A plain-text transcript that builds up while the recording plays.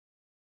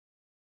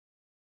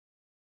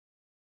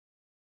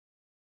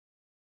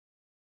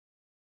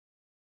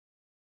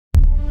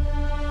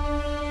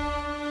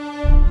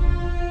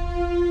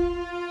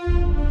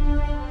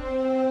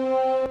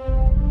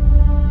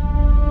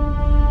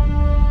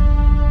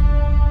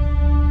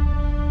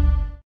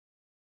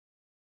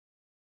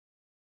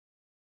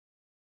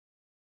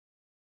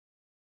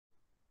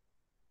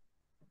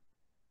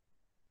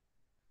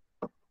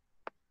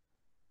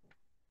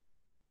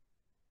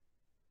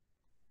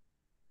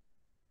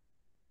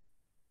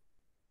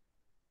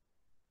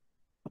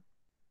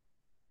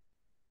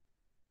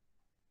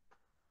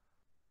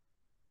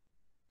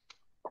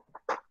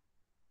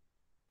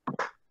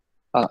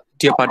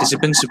Dear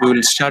participants, we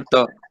will start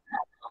the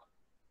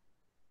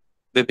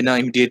webinar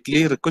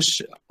immediately.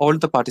 Request all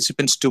the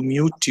participants to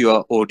mute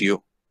your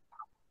audio.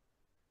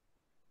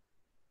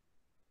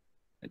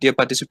 Dear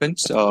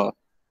participants,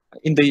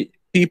 in the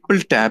People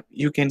tab,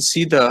 you can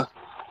see the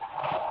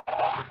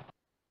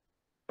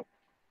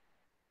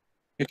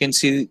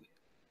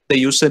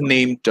user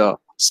named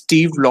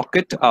Steve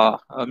Lockett.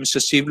 Mr.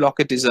 Steve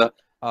Lockett is a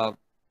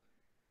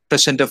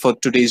presenter for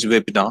today's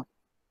webinar,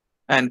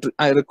 and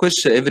I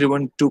request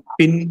everyone to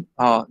pin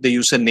the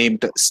user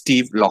named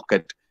Steve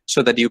Lockett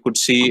so that you could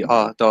see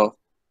the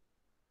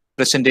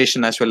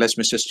presentation as well as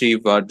Mr.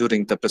 Steve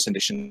during the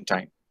presentation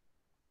time.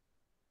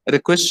 I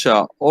request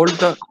all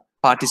the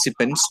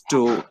participants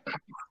to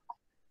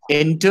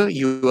enter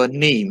your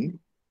name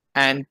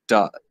and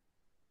the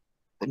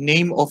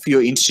name of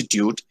your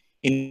institute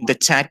in the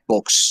chat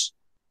box.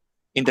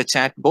 In the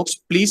chat box,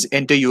 please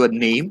enter your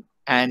name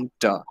and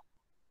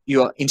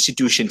your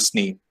institution's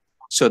name,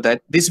 so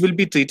that this will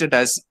be treated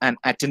as an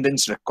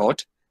attendance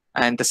record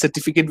and the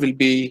certificate will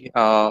be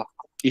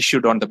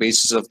issued on the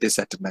basis of this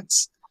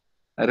attendance.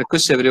 I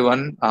request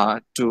everyone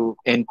to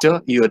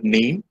enter your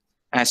name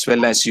as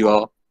well as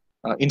your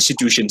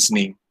institution's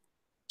name.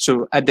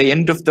 So at the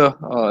end of the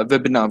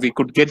webinar, we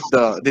could get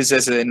this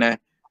as in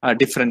a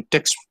different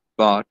text,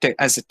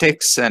 as a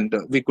text, and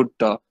we could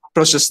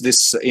process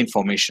this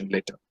information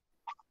later.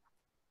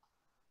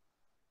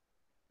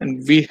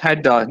 And we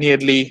had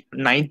nearly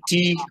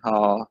 90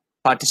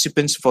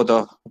 participants for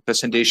the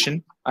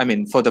presentation,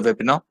 for the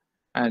webinar.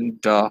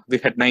 And we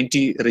had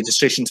 90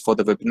 registrations for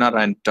the webinar,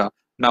 and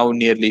now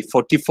nearly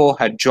 44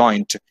 had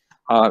joined.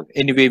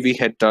 Anyway, we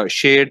had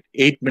shared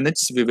 8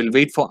 minutes. We will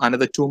wait for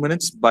another 2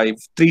 minutes. By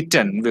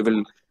 3:10, we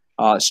will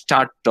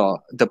start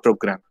the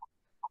program.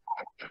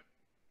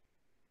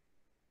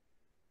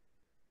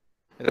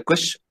 I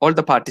request all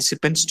the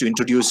participants to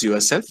introduce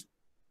yourself,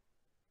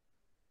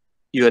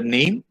 your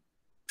name,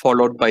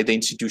 followed by the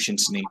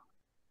institution's name.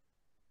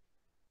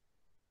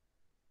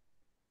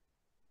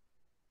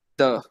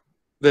 The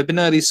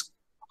webinar is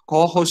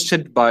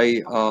co-hosted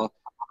by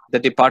the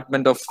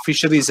Department of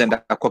Fisheries and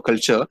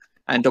Aquaculture,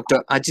 and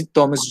Dr. Ajit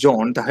Thomas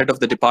John, the head of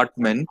the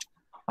department,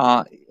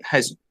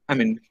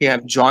 he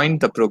have joined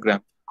the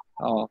program.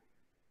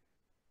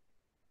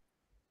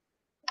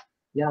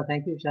 Yeah,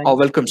 thank you, Shai.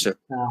 Welcome, sir.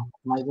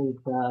 My name is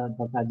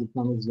Dr. Ajit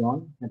Thomas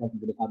John, head of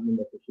the Department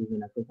of Fisheries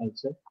and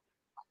Aquaculture.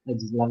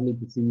 It's lovely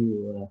to see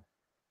you,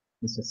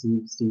 Mr.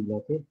 Steve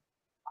Lockett.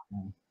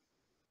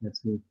 That's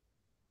good.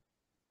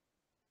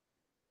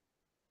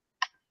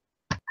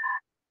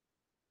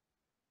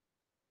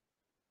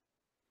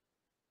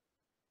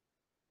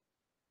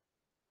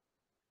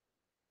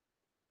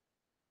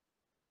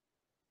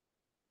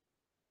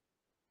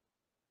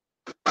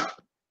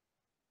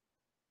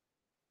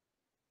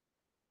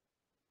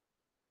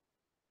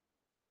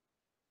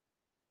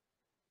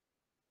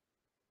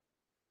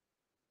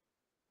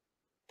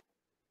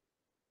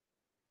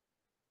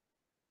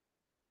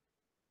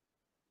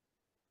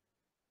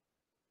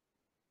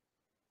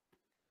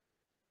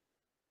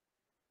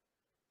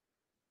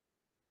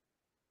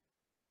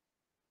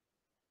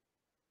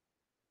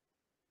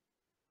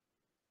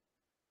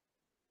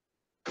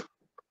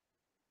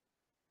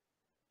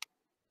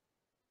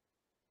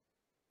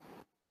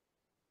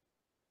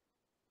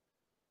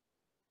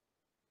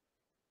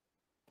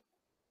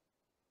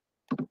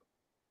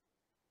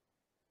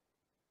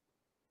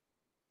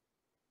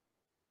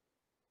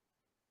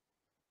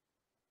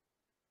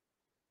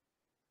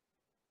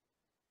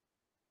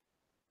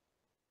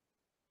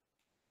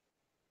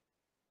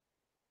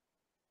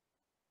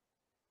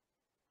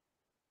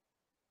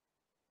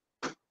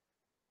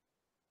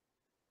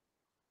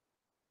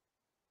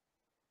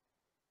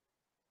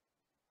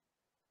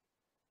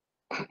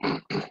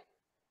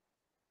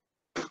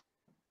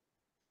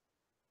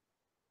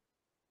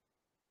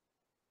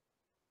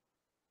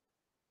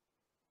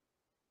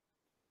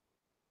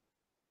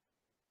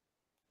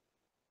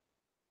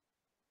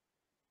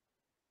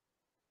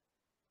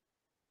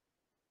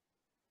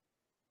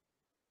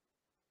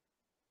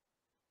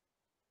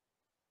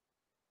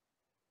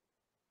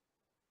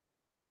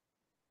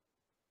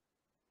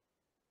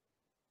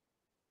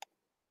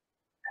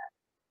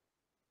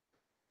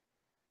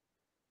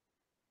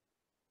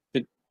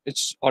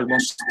 It's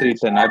almost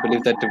 3:10. I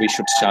believe that we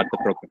should start the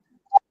program.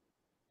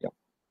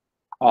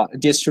 Yeah.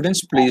 Dear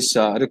students, please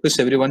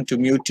request everyone to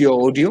mute your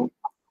audio,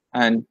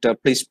 and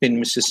please pin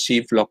Mrs.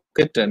 Steve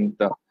Lockett, and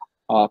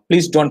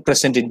please don't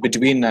present in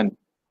between. And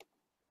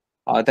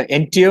the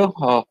entire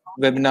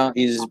webinar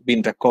is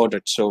being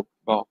recorded. So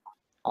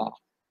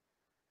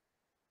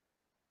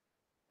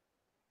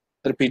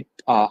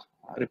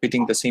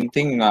repeating the same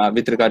thing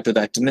with regard to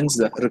the attendance.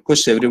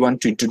 Request everyone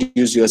to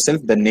introduce yourself,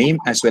 the name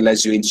as well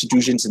as your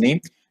institution's name.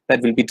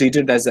 That will be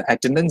treated as the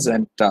attendance,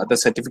 and the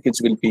certificates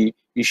will be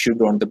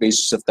issued on the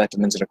basis of the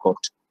attendance record.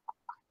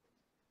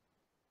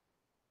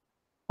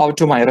 How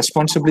to my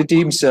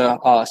responsibility, Mr.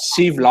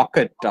 Steve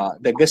Lockett,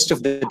 the guest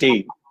of the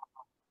day,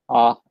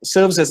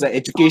 serves as the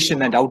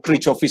Education and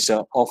Outreach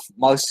Officer of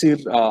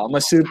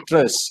Mahseer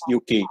Trust,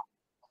 UK.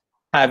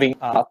 having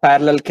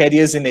parallel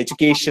careers in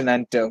education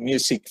and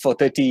music for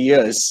 30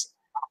 years.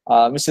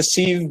 Mr.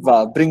 Steve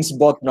brings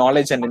both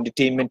knowledge and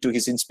entertainment to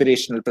his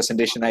inspirational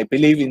presentation. I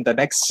believe in the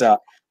next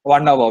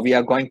 1 hour, we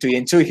are going to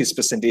enjoy his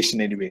presentation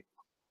anyway.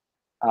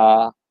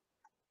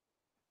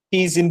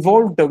 He is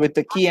involved with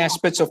the key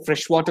aspects of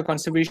freshwater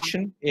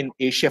conservation in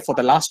Asia for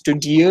the last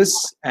 20 years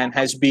and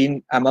has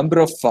been a member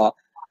of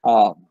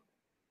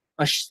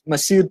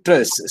Mahseer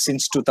Trust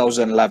since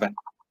 2011.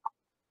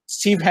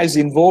 Steve has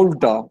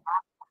involved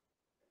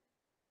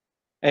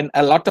in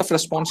a lot of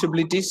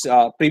responsibilities.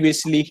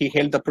 Previously, he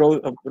held the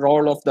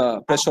role of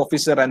the press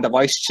officer and the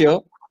vice chair,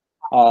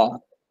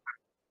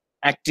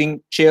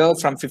 acting chair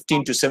from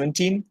 15 to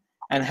 17,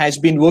 and has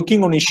been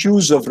working on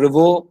issues of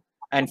river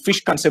and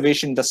fish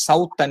conservation in the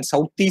South and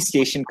Southeast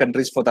Asian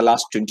countries for the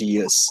last 20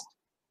 years.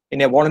 In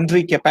a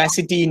voluntary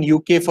capacity in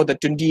UK for the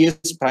 20 years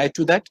prior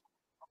to that,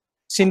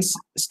 since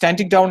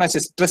standing down as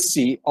a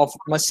trustee of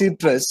Mahseer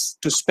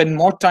Trust to spend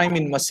more time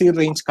in Mahseer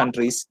Range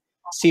countries,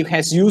 Steve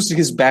has used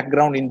his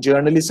background in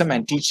journalism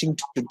and teaching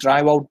to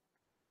drive out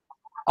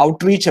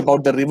outreach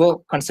about the river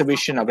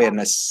conservation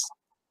awareness.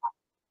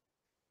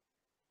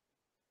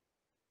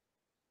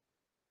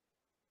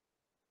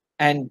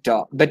 And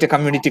better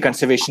community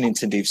conservation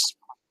incentives.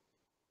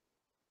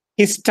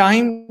 His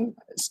time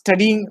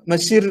studying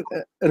Mahseer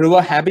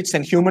river habits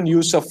and human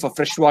use of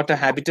freshwater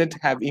habitat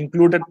have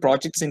included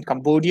projects in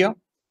Cambodia,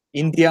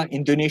 India,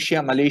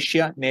 Indonesia,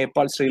 Malaysia,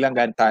 Nepal, Sri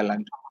Lanka, and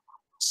Thailand.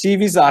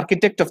 Steve is the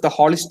architect of the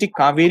holistic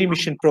Kaveri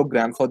mission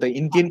program for the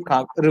Indian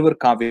river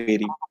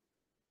Kaveri,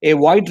 a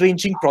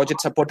wide-ranging project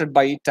supported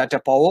by Tata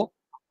Power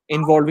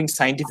involving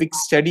scientific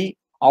study,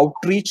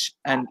 outreach,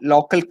 and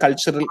local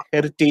cultural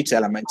heritage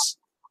elements.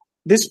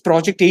 This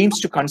project aims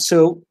to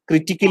conserve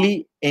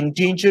critically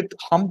endangered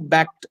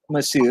humpbacked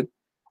Mahseer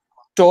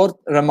Tor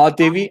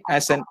Ramadevi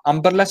as an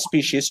umbrella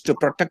species to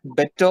protect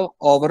better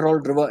overall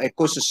river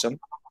ecosystem,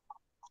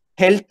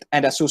 health,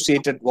 and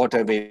associated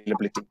water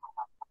availability.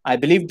 I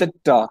believe that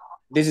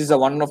this is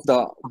one of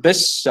the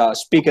best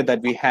speaker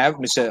that we have,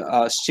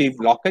 Mr. Steve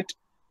Lockett,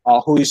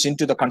 who is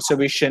into the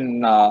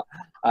conservation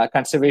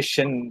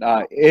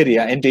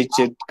area,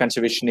 endangered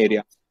conservation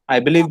area. I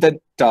believe that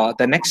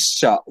the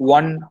next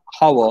 1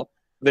 hour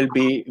will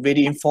be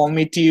very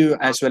informative,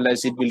 as well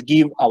as it will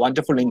give a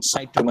wonderful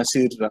insight to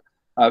Mahseer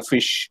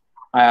fish.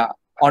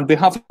 On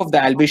behalf of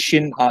the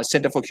Albertian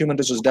Center for Human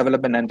Resource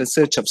Development and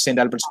Research of St.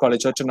 Albert's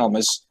College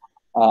Autonomous,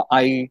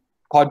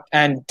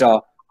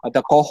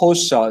 the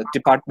co-host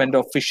Department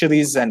of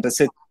Fisheries and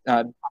Research,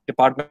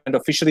 Department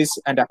of Fisheries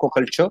and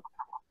Aquaculture,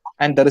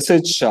 and the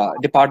Research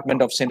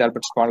Department of St.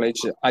 Albert's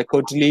College, I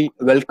cordially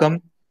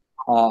welcome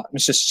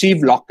Mr.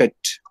 Steve Lockett,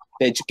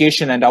 the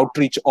Education and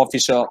Outreach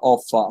Officer of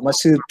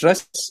Mahseer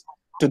Trust,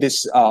 to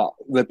this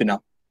webinar.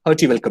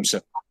 Hearty welcome,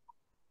 sir.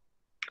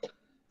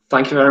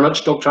 Thank you very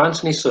much, Dr.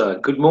 Antony, sir.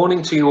 Good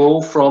morning to you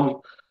all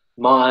from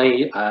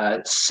my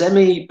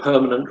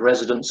semi-permanent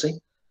residency,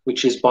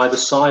 which is by the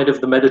side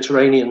of the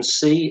Mediterranean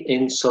Sea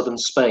in southern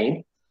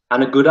Spain,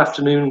 and a good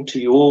afternoon to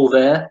you all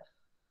there.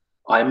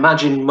 I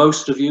imagine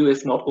most of you,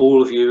 if not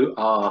all of you,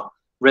 are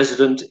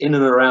resident in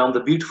and around the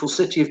beautiful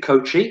city of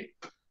Kochi,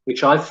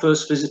 which I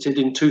first visited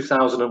in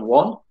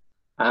 2001,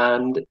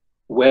 and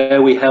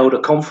where we held a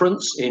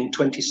conference in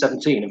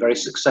 2017, a very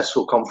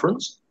successful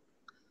conference.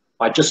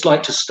 I'd just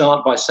like to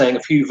start by saying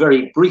a few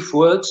very brief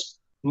words.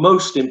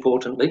 Most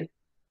importantly,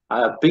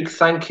 a big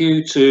thank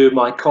you to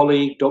my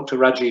colleague, Dr.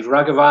 Rajiv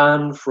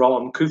Raghavan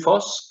from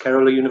KUFOS,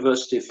 Kerala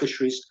University of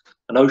Fisheries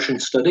and Ocean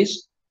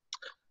Studies,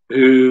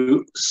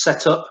 who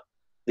set up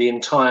the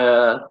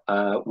entire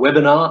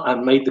webinar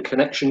and made the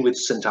connection with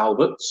St.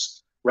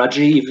 Albert's.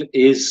 Rajiv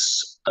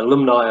is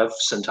alumni of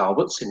St.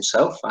 Albert's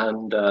himself,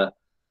 and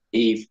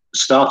he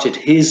started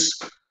his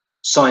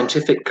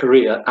scientific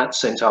career at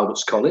St.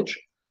 Albert's College.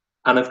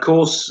 And of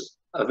course,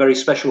 a very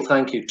special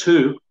thank you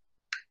to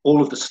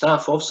all of the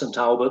staff of St.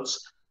 Albert's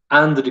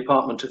and the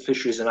Department of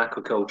Fisheries and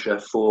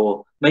Aquaculture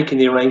for making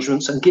the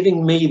arrangements and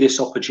giving me this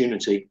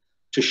opportunity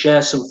to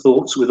share some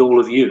thoughts with all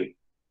of you.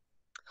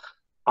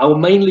 I will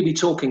mainly be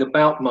talking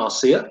about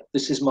Mahseer.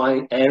 This is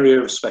my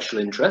area of special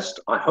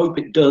interest. I hope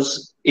it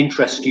does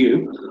interest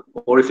you,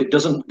 or if it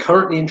doesn't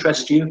currently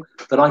interest you,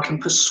 that I can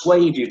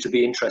persuade you to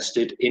be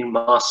interested in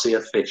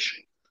Mahseer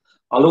fish.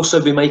 I'll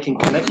also be making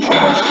connections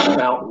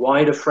about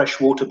wider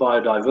freshwater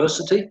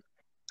biodiversity,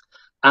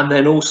 and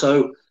then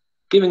also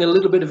giving a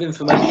little bit of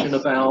information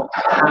about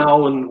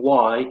how and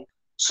why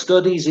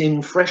studies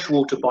in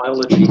freshwater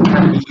biology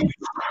can be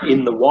used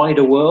in the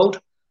wider world,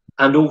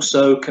 and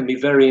also can be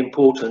very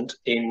important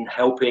in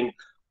helping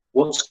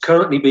what's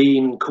currently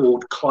being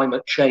called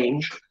climate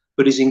change,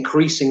 but is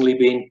increasingly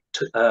being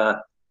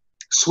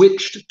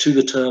switched to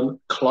the term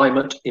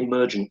climate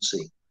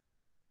emergency.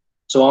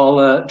 So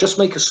I'll just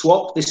make a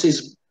swap. This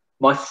is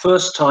my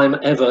first time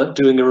ever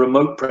doing a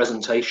remote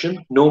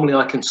presentation. Normally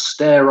I can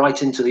stare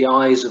right into the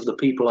eyes of the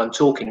people I'm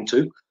talking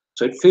to,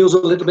 so it feels a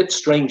little bit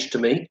strange to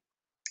me.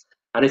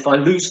 And if I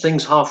lose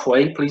things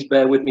halfway, please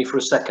bear with me for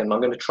a second. I'm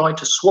going to try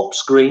to swap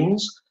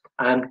screens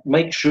and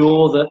make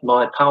sure that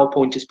my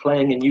PowerPoint is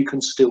playing and you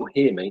can still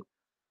hear me.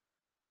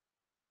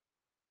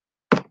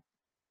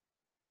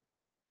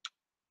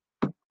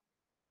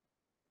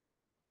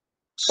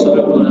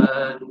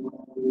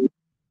 So,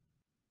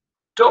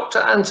 Dr.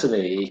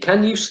 Antony,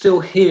 can you still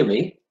hear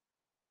me?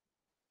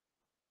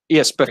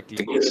 Yes,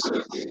 perfectly.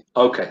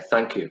 Okay,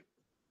 thank you.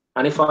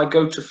 And if I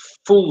go to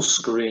full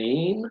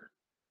screen,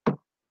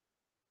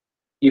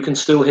 you can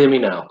still hear me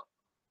now?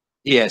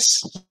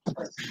 Yes.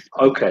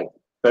 Okay,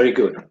 very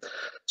good.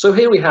 So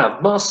here we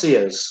have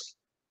Mahseers.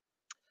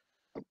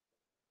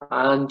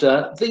 And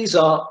these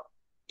are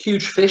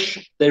huge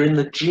fish. They're in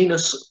the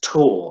genus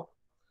Tor.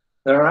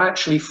 There are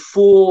actually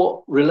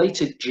 4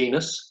 related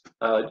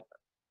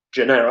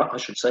genera, I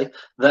should say,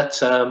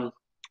 that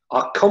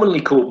are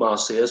commonly called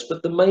Mahseers,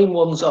 but the main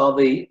ones are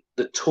the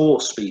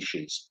Tor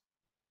species.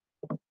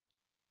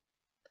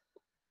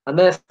 And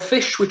they're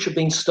fish which have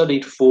been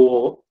studied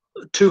for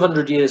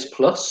 200 years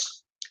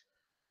plus.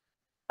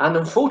 And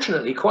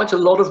unfortunately, quite a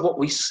lot of what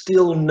we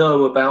still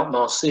know about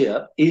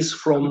Mahseer is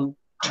from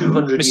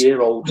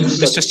 200-year-old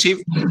studies.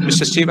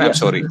 Mr. Steve, I'm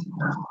sorry.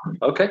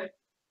 Okay.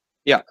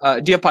 Yeah,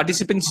 dear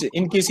participants,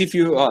 in case if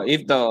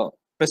the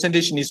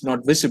presentation is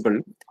not visible,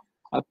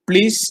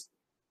 please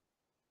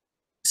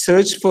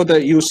search for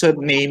the user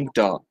named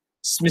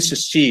Mr.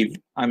 Steve,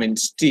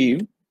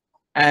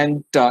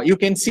 and you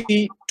can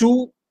see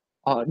 2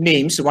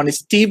 names. One is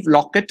Steve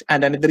Lockett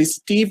and another is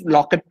Steve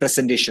Lockett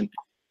presentation.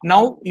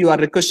 Now you are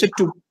requested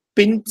to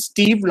pin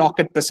Steve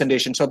Lockett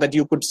presentation so that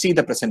you could see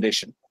the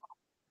presentation.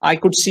 I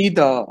could see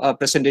the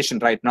presentation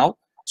right now.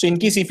 So in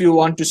case if you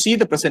want to see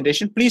the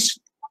presentation, please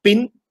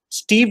pin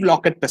Steve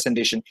Lockett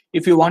presentation.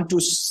 If you want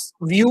to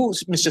view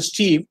Mr.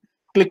 Steve,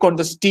 click on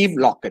the Steve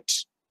Lockett.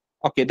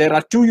 Okay, there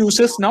are 2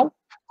 users now.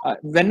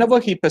 Whenever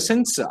he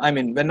presents,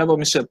 whenever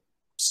Mr.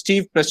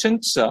 Steve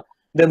presents,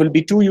 there will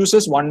be 2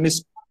 users. One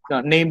is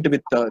named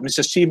with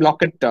Mr. Steve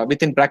Lockett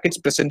within brackets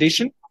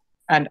presentation,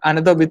 and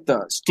another with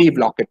Steve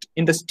Lockett.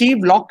 In the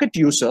Steve Lockett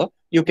user,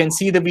 you can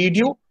see the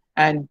video,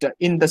 and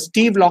in the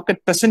Steve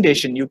Lockett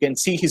presentation, you can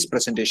see his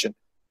presentation.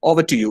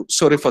 Over to you.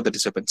 Sorry for the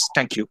disturbance.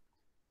 Thank you.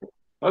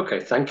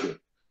 Okay, thank you.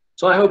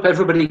 So I hope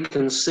everybody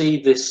can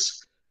see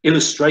this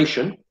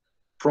illustration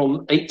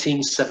from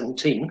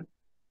 1817,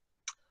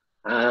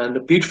 and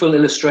a beautiful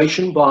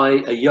illustration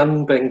by a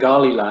young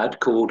Bengali lad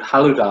called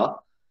hrdr,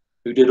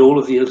 who did all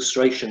of the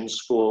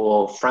illustrations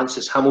for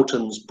Francis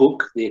Hamilton's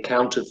book, The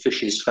Account of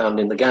Fishes Found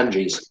in the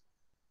Ganges.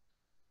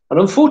 And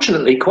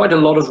unfortunately, quite a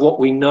lot of what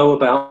we know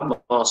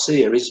about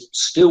Mahseer is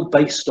still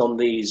based on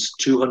these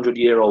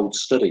 200-year-old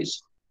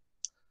studies.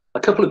 A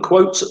couple of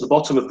quotes at the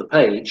bottom of the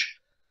page,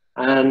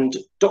 and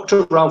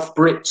Dr. Ralph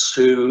Britz,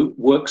 who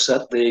works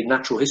at the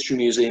Natural History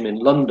Museum in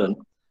London,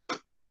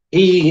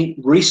 he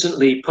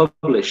recently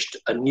published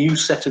a new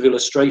set of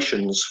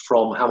illustrations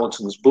from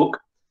Hamilton's book,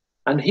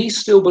 and he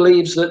still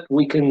believes that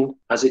we can,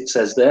 as it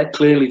says there,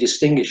 clearly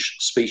distinguish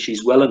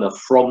species well enough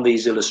from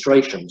these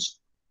illustrations.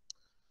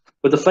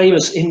 But the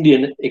famous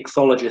Indian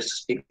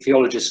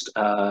ichthyologist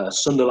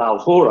Sunderlal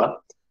Hora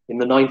in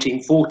the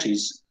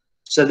 1940s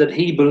said that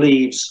he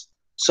believes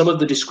some of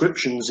the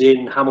descriptions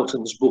in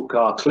Hamilton's book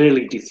are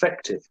clearly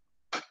defective.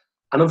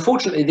 And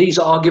unfortunately, these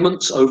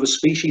arguments over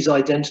species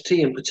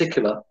identity in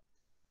particular,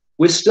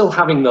 we're still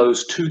having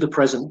those to the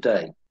present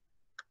day.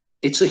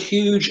 It's a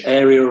huge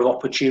area of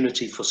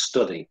opportunity for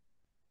study.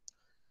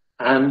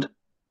 And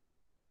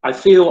I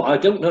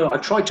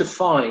tried to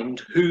find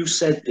who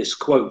said this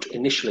quote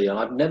initially, and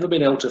I've never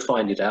been able to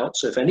find it out.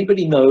 So if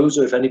anybody knows,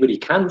 or if anybody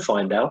can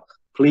find out,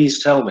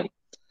 please tell me.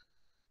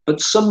 But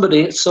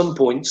somebody at some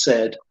point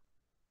said,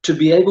 to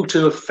be able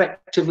to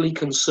effectively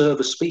conserve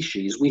a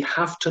species, we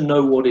have to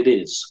know what it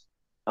is.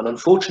 And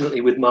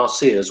unfortunately with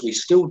Mahseers, we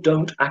still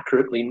don't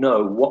accurately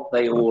know what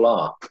they all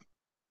are.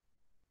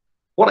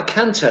 What I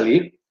can tell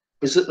you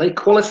is that they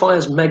qualify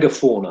as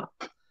megafauna.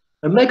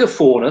 And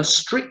megafauna,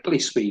 strictly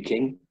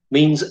speaking,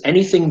 means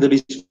anything that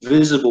is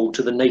visible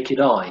to the naked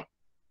eye.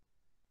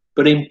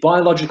 But in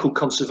biological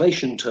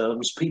conservation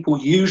terms, people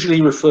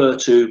usually refer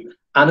to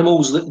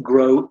animals that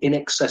grow in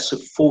excess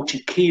of 40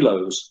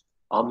 kilos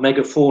are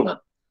megafauna.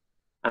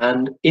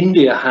 And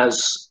India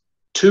has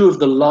 2 of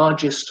the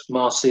largest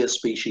Mahseer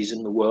species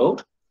in the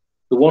world.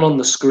 The one on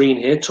the screen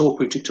here,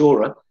 Torpu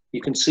tutora,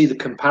 you can see the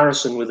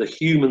comparison with a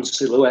human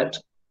silhouette.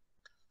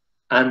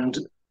 And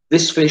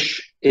this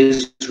fish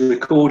is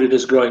recorded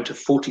as growing to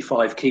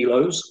 45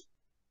 kilos.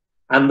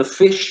 And the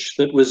fish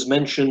that was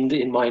mentioned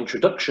in my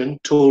introduction,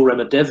 Tor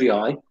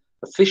remedeviae,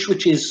 a fish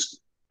which is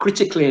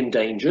critically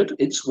endangered.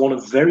 It's one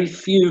of very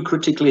few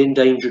critically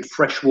endangered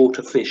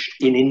freshwater fish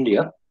in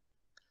India.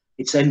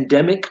 It's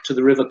endemic to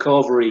the River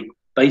Kaveri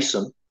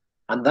basin,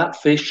 and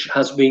that fish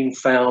has been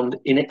found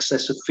in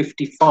excess of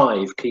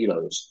 55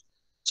 kilos.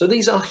 So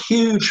these are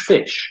huge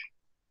fish.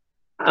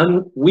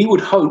 And we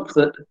would hope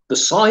that the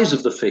size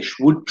of the fish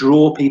would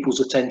draw people's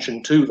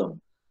attention to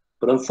them.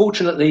 But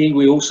unfortunately,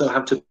 we also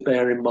have to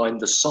bear in mind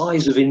the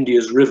size of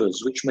India's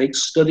rivers, which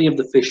makes study of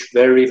the fish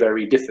very,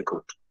 very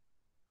difficult.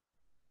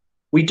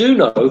 We do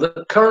know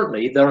that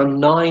currently there are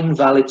 9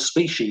 valid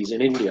species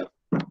in India.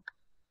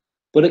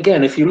 But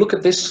again, if you look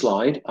at this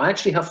slide, I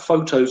actually have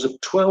photos of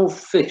 12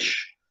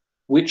 fish,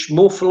 which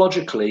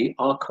morphologically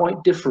are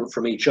quite different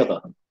from each other.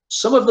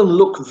 Some of them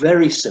look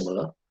very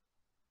similar,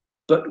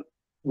 but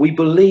we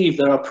believe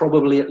there are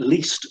probably at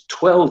least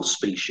 12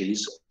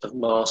 species of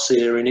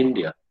Mahseer in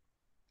India.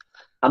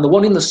 And the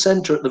one in the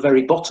center at the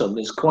very bottom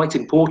is quite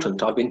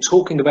important. I've been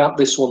talking about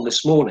this one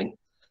this morning.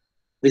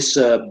 This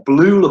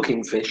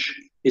blue-looking fish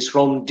is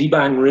from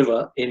Dibang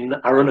River in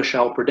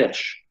Arunachal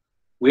Pradesh.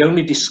 We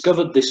only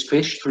discovered this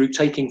fish through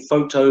taking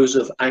photos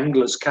of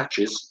anglers'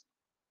 catches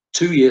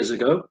 2 years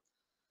ago.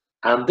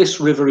 And this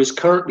river is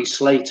currently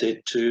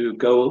slated to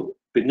go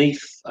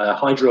beneath a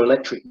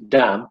hydroelectric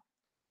dam.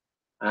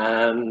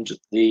 And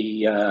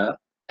the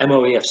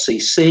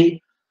MOEFCC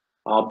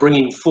are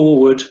bringing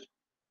forward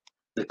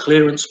the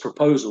clearance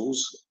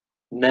proposals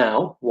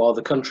now while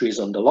the country is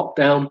under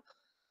lockdown.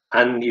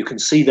 And you can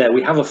see there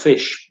we have a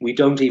fish, we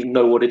don't even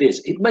know what it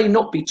is. It may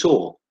not be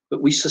tor,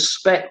 but we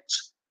suspect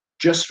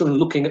just from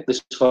looking at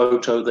this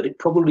photo that it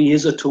probably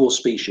is a tor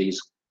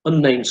species,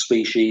 unnamed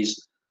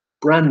species,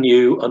 brand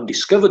new,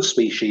 undiscovered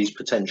species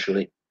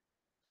potentially.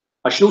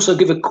 I should also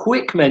give a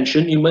quick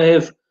mention. You may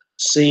have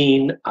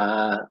seen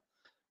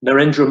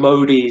Narendra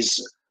Modi's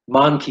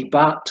Man Ki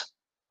Baat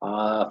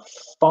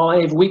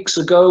 5 weeks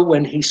ago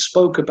when he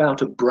spoke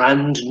about a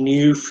brand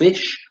new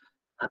fish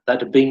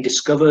that had been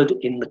discovered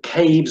in the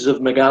caves of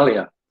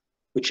Meghalaya,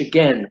 which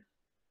again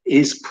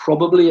is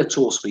probably a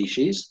tor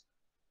species.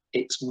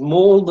 It's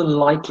more than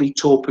likely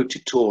Tor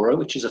putitora,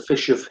 which is a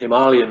fish of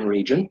Himalayan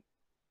region.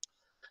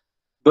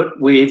 But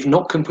we've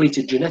not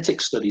completed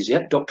genetic studies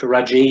yet. Dr.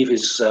 Rajiv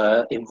is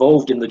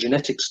involved in the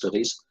genetic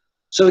studies.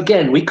 So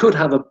again, we could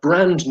have a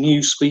brand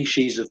new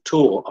species of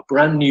tor, a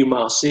brand new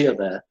Mahseer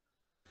there.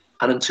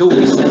 And until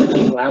we send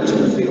people out in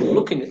the field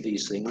looking at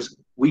these things,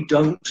 we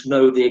don't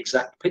know the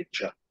exact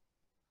picture.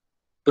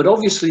 But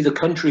obviously the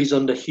country is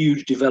under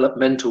huge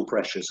developmental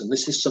pressures, and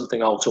this is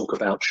something I'll talk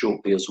about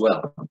shortly as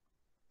well.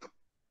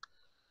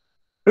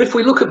 But if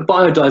we look at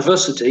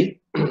biodiversity,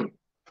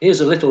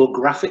 here's a little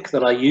graphic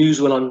that I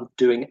use when I'm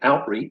doing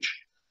outreach.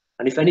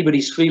 And if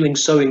anybody's feeling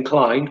so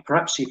inclined,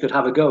 perhaps you could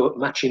have a go at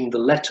matching the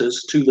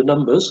letters to the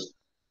numbers.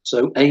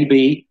 So A,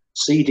 B,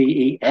 C, D,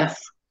 E, F,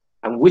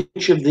 and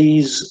which of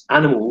these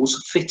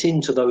animals fit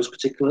into those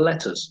particular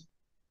letters.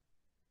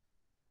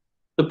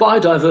 The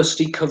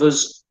biodiversity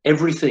covers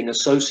everything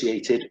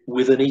associated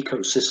with an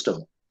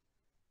ecosystem.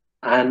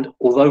 And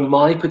although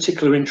my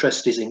particular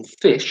interest is in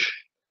fish,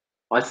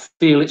 I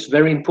feel it's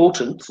very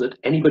important that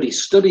anybody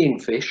studying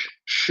fish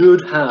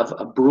should have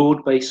a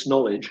broad-based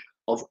knowledge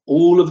of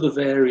all of the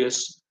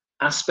various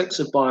aspects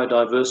of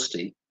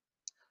biodiversity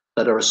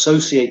that are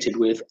associated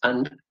with,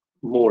 and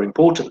more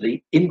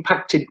importantly,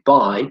 impacted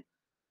by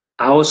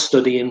our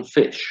study in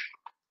fish.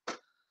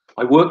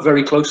 I work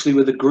very closely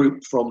with a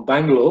group from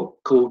Bangalore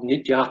called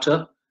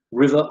Nityata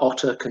River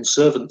Otter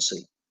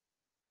Conservancy.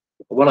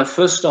 When I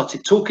first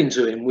started talking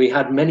to him, we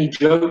had many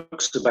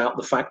jokes about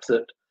the fact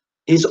that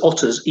his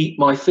otters eat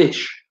my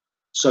fish.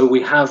 So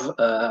we have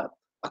a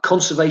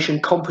conservation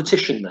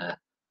competition there.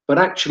 But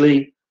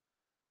actually,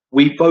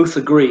 we both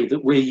agree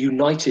that we're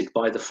united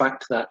by the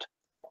fact that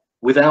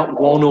without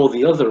one or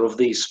the other of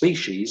these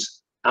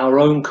species, our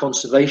own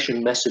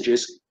conservation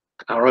messages,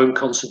 our own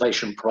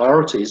conservation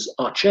priorities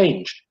are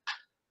changed.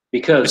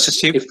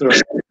 Because if there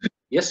are...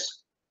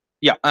 Yes?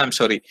 Yeah, I'm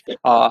sorry.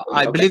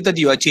 I believe that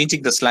you are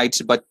changing the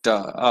slides, but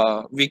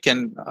we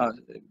can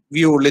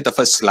view only the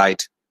first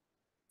slide.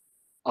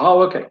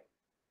 Oh, okay.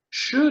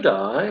 Should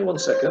I? 1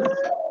 second.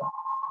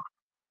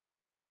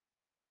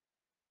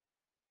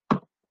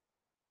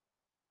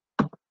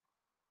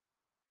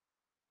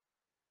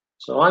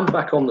 So I'm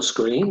back on the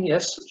screen,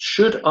 yes.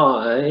 Should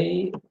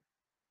I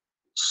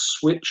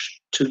switch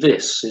to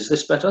this? Is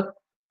this better?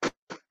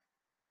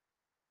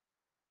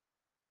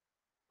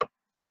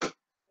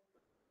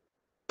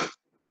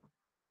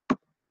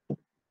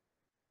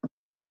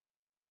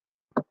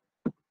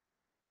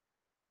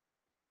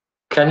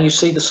 Can you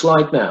see the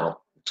slide now?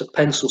 It's a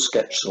pencil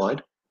sketch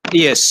slide.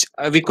 Yes,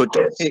 we could.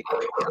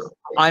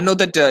 I know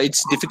that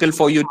it's difficult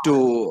for you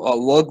to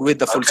work with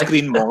the full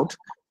screen mode,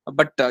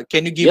 but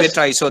can you give it a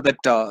try so that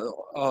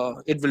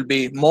it will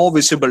be more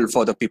visible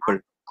for the people?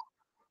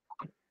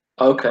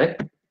 Okay.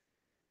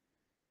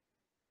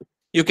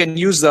 You can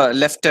use the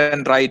left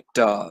and right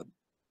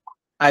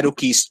arrow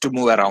keys to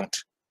move around.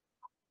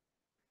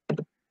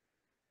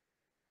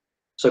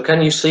 So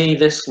can you see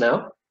this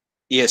now?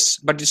 Yes,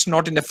 but it's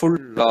not in a full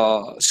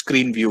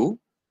screen view.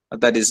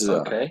 That is,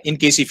 okay. In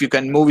case if you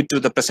can move it to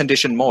the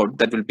presentation mode,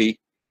 that will be.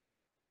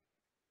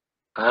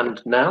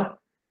 And now?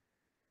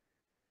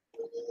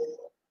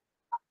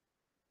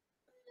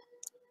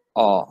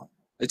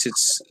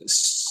 It's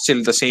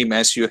still the same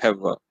as you have.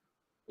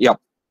 Yeah,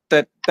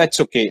 that's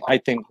okay. I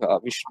think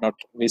we should not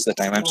waste the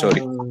time. I'm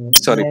sorry.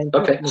 Sorry.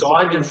 Okay, so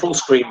I'm in full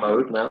screen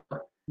mode now.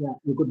 Yeah,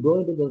 you could go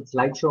into the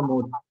slideshow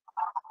mode.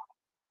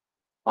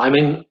 I'm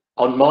in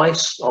on my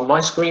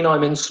screen.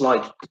 I'm in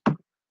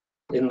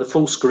the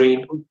full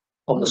screen.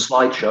 on the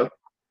slideshow.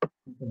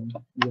 Okay.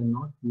 You're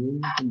not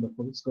viewing it in the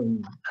full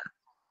screen.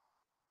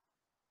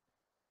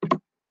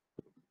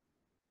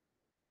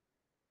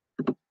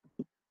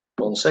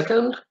 One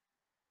second.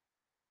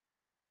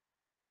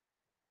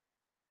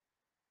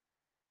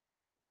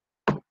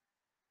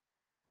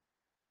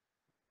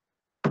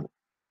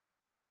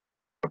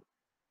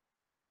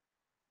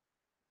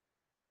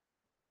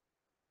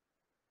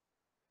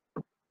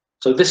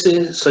 So this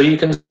is, so you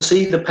can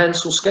see the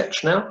pencil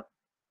sketch now?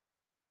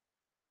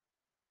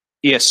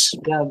 Yes.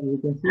 Yeah,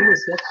 we can see the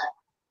sketch.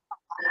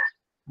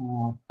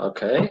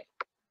 Okay.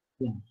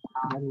 Yeah,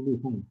 that will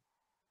be fine.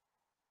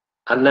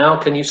 And now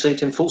can you see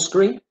it in full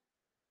screen?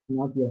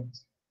 Not yet.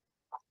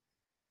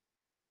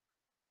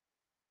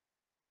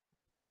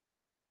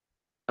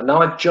 And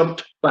now I've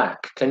jumped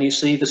back. Can you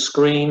see the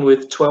screen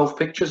with 12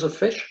 pictures of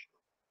fish?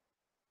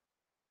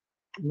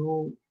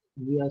 No,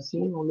 we are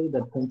seeing only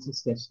the pencil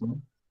sketch now.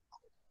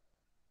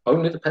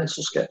 Only the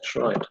pencil sketch,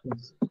 right.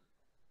 Yes.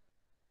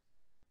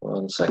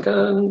 1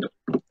 second.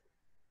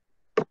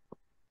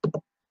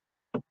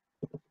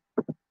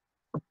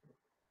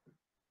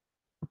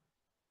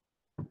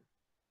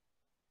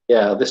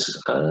 Yeah, this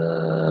is,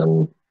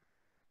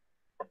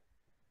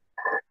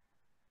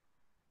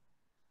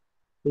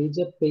 Page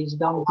up, page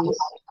down, please.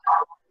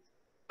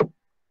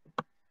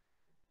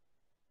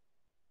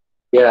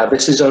 yeah,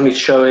 this is only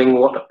showing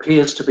what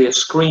appears to be a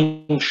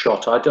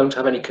screenshot. I don't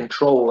have any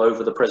control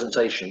over the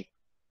presentation.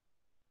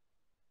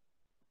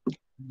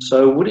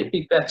 So would it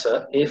be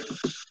better if,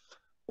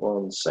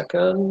 1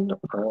 second,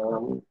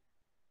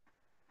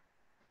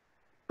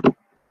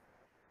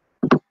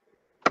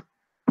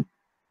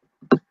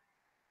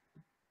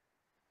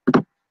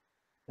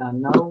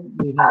 Now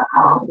we have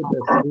come to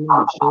the screen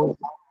which shows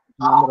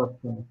number of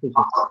fishes.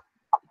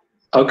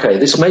 okay,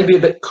 this may be a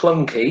bit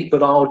clunky,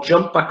 but I'll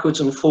jump backwards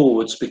and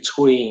forwards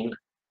between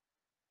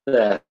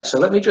there. So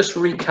let me just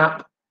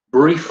recap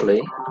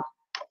briefly.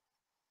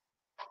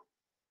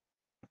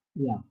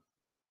 Yeah.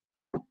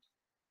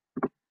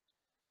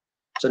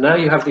 So now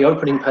you have the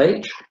opening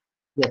page.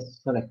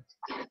 Yes, correct.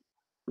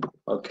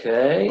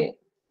 Okay.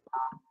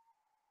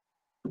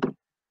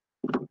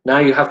 Now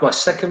you have my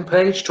second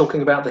page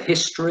talking about the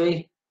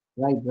history.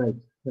 Right,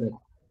 correct.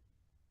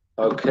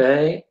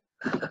 Okay.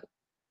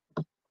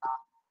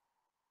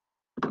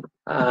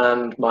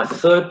 And my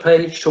third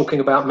page talking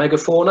about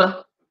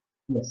megafauna.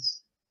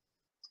 Yes.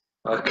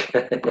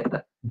 Okay.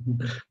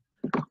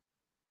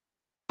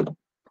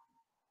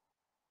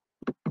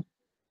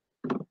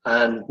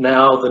 And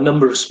now the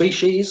number of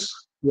species.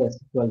 Yes,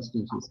 12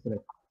 species,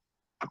 correct.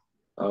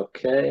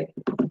 Okay.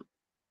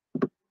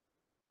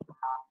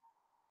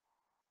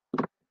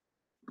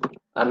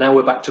 And now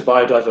we're back to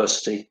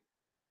biodiversity.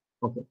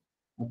 Okay.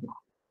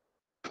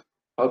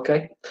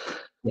 Okay.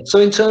 Yes. So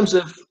in terms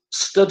of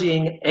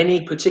studying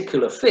any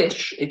particular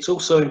fish, it's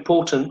also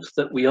important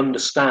that we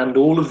understand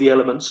all of the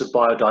elements of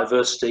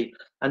biodiversity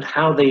and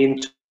how they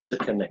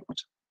interconnect.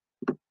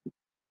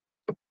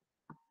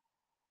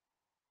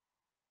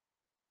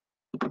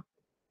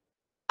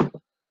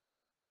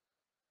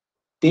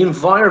 The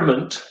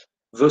environment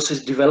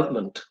versus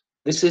development.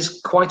 This is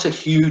quite a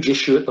huge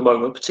issue at the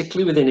moment,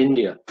 particularly within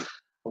India.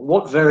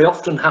 What very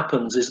often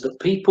happens is that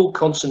people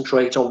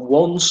concentrate on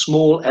one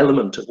small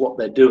element of what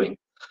they're doing.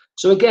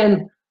 So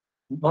again,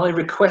 my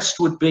request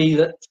would be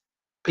that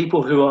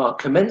people who are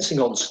commencing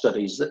on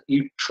studies, that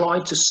you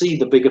try to see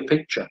the bigger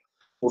picture.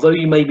 Although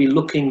you may be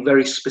looking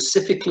very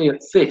specifically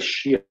at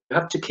fish, you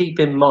have to keep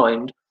in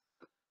mind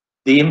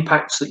the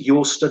impacts that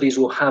your studies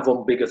will have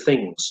on bigger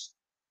things.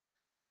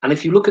 And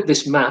if you look at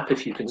this map,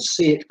 if you can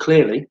see it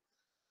clearly,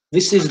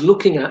 this is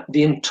looking at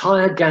the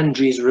entire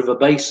Ganges River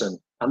Basin.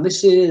 And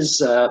this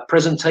is a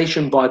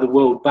presentation by the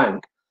World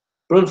Bank.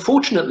 But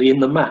unfortunately,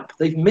 in the map,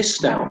 they've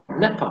missed out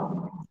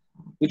Nepal,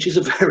 which is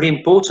a very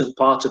important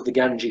part of the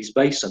Ganges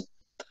Basin.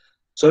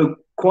 So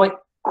quite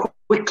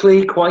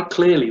quickly, quite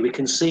clearly, we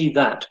can see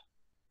that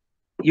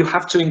you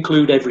have to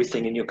include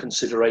everything in your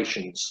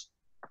considerations.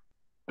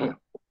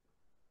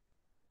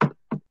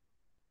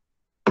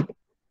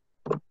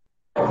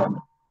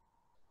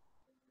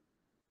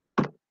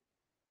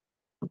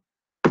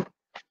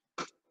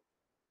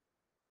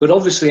 But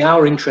obviously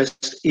our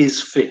interest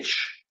is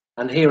fish.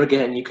 And here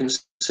again, you can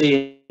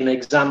see an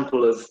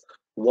example of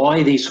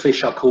why these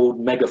fish are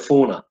called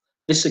megafauna.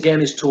 This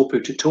again is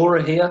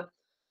Torputatora here.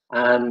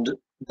 And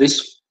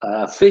this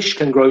fish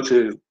can grow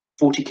to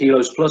 40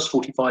 kilos plus,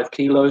 45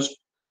 kilos.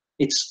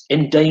 It's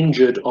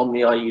endangered on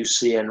the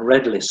IUCN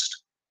Red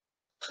List.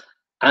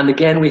 And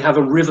again, we have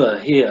a river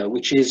here,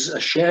 which is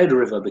a shared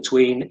river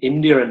between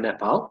India and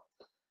Nepal,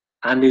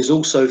 and is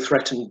also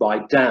threatened by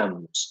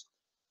dams.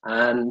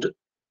 And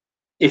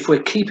if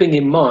we're keeping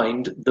in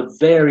mind the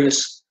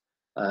various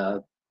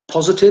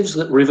positives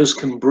that rivers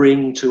can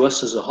bring to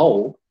us as a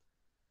whole,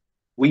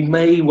 we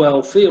may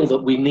well feel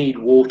that we need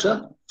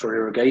water for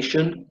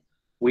irrigation.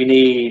 We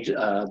need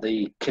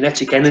the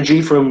kinetic energy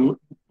from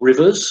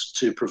rivers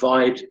to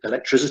provide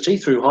electricity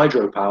through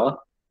hydropower.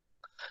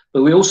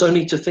 But we also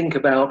need to think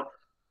about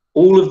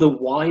all of the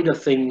wider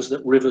things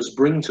that rivers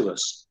bring to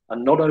us,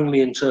 and not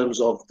only in terms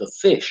of the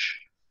fish,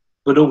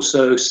 but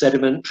also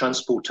sediment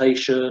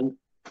transportation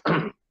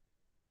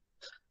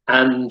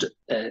and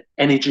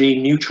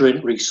energy,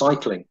 nutrient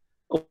recycling.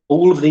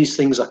 All of these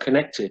things are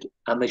connected,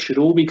 and they should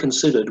all be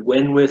considered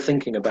when we're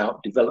thinking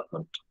about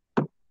development.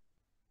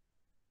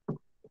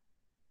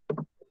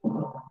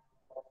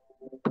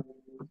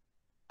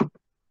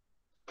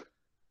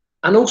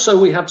 And also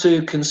we have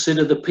to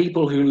consider the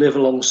people who live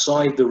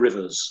alongside the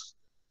rivers.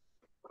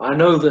 I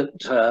know that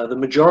the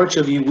majority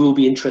of you will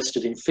be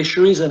interested in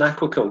fisheries and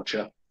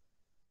aquaculture,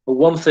 but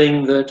one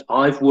thing that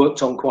I've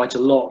worked on quite a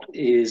lot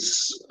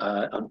is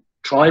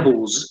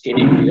tribals in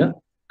India,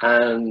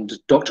 and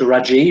Dr.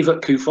 Rajiv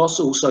at Kufos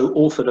also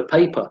authored a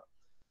paper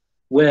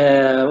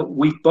where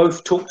we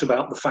both talked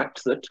about the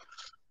fact that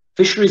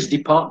fisheries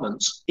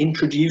departments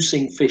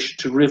introducing fish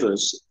to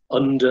rivers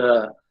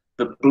under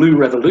the Blue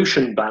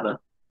Revolution banner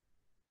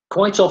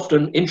quite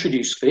often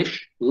introduce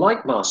fish,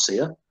 like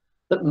Mahseer,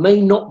 that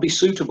may not be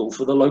suitable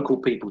for the local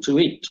people to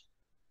eat.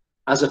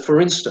 As a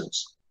for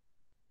instance,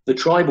 the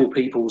tribal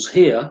peoples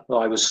here that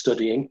I was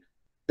studying,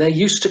 they're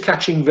used to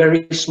catching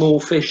very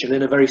small fish and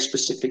in a very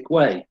specific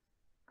way.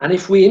 And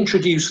if we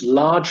introduce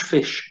large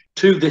fish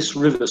to this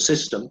river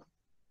system,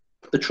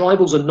 the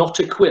tribals are not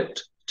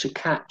equipped to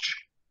catch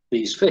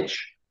these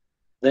fish.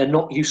 They're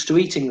not used to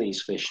eating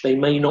these fish. They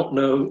may not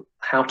know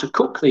how to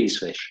cook these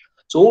fish.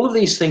 So all of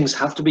these things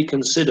have to be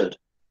considered.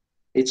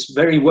 It's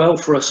very well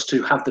for us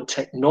to have the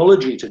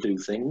technology to do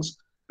things,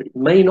 but it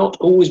may not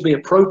always be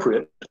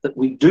appropriate that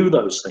we do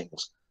those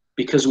things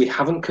because we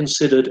haven't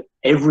considered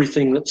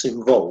everything that's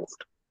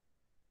involved.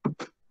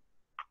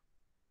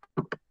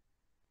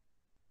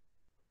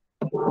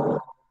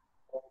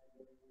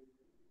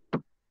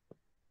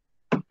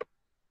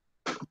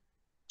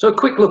 So a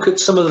quick look at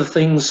some of the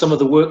things, some of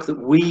the work that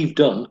we've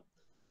done.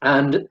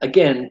 And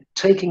again,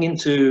 taking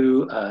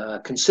into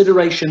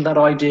consideration that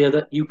idea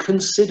that you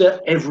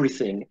consider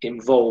everything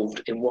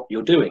involved in what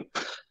you're doing.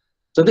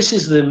 So this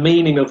is the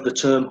meaning of the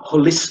term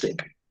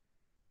holistic.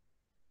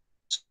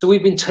 So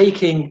we've been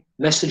taking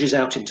messages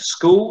out into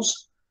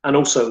schools and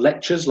also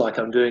lectures like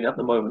I'm doing at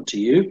the moment to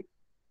you,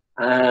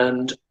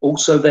 and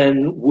also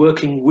then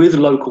working with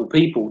local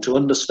people to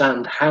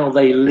understand how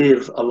they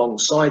live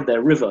alongside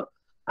their river,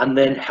 and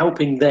then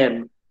helping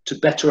them to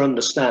better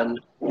understand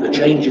the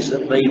changes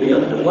that may be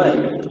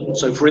underway.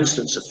 So for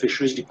instance, a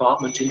fisheries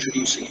department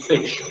introducing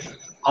fish,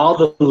 are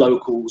the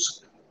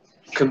locals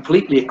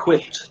completely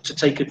equipped to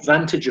take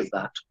advantage of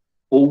that,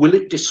 or will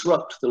it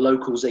disrupt the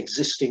locals'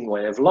 existing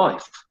way of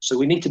life? So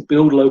we need to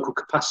build local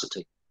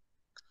capacity.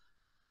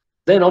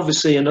 Then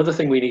obviously another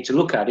thing we need to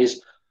look at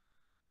is,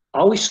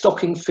 are we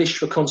stocking fish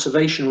for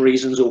conservation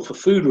reasons or for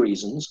food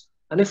reasons?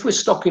 And if we're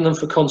stocking them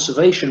for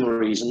conservation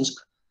reasons,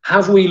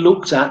 have we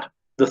looked at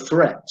the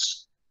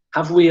threats?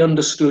 Have we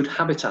understood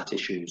habitat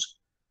issues?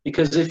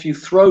 Because if you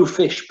throw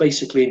fish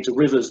basically into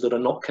rivers that are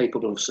not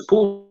capable of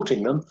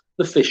supporting them,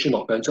 the fish are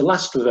not going to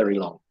last for very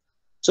long.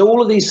 So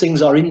all of these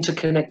things are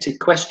interconnected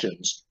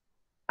questions.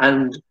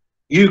 And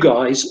you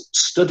guys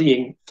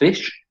studying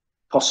fish,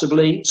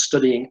 possibly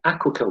studying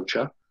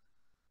aquaculture,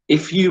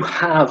 if you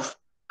have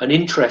an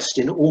interest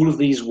in all of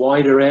these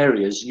wider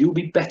areas, you'll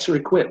be better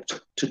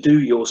equipped to do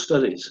your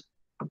studies.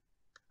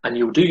 And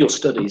you'll do your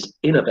studies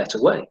in a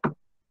better way.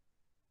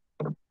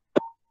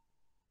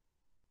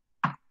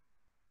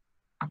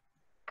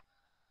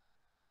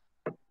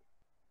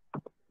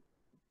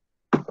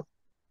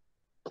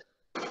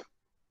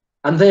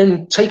 And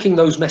then taking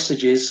those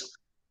messages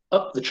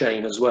up the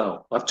chain as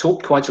well. I've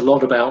talked quite a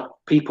lot about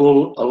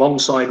people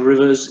alongside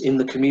rivers in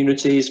the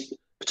communities,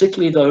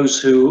 particularly those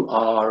who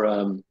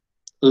are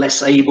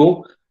less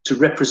able to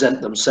represent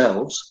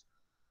themselves.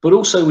 But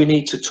also we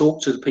need to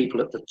talk to the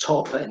people at the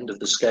top end of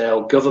the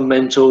scale,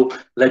 governmental,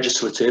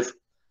 legislative.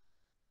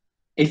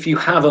 If you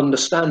have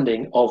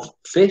understanding of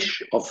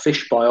fish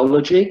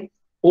biology,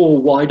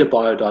 or wider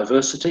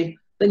biodiversity,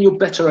 then you're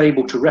better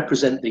able to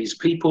represent these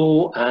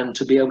people and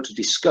to be able to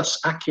discuss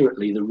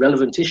accurately the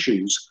relevant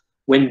issues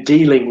when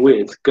dealing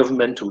with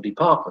governmental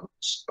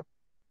departments.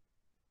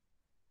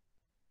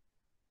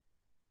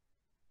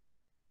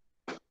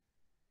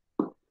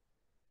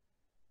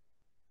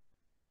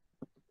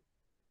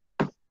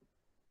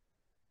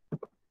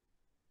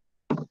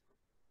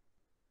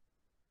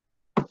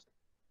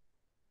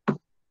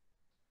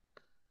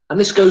 And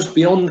this goes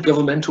beyond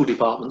governmental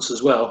departments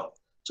as well.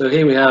 So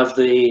here we have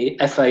the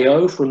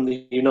FAO from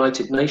the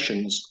United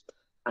Nations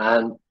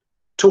and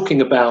talking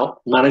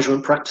about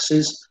management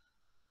practices.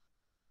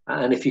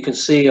 And if you can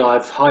see,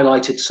 I've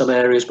highlighted some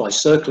areas by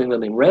circling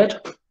them in red.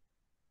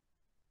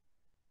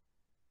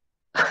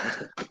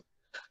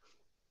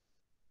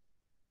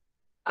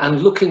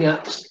 And looking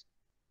at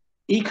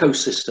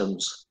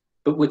ecosystems,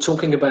 but we're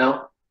talking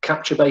about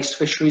capture-based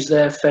fisheries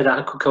there, fed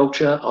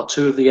aquaculture are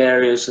two of the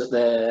areas that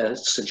they're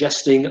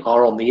suggesting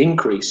are on the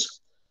increase.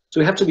 So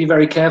we have to be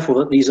very careful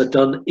that these are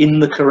done in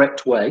the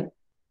correct way.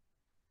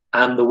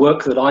 And the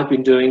work that I've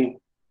been doing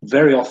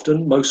very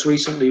often, most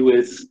recently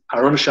with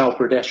Arunachal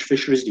Pradesh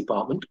Fisheries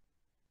Department,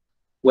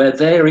 where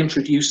they're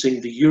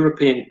introducing the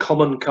European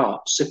common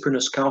carp,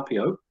 Cyprinus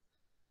carpio,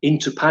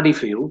 into paddy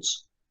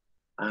fields.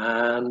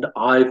 And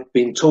I've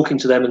been talking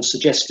to them and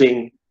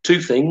suggesting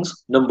two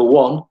things. Number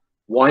one,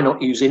 why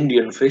not use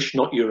Indian fish,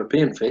 not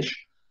European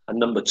fish? And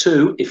number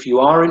two, if you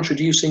are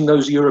introducing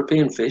those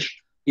European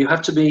fish, you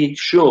have to be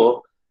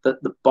sure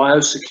that the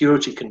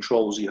biosecurity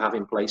controls you have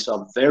in place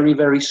are very,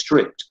 very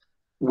strict,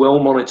 well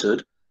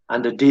monitored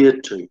and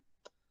adhered to.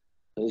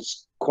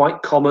 It's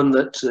quite common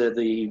that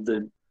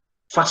the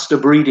faster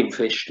breeding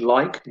fish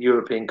like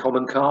European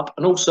common carp,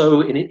 and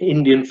also in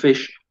Indian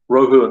fish,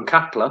 rohu and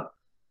katla,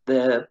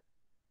 they're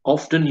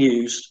often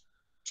used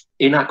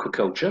in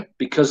aquaculture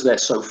because they're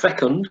so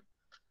fecund,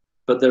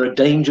 but there are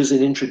dangers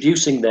in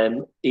introducing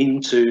them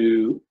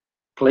into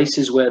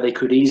places where they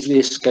could easily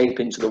escape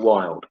into the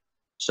wild.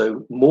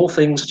 So more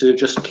things to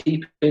just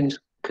keep in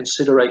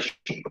consideration.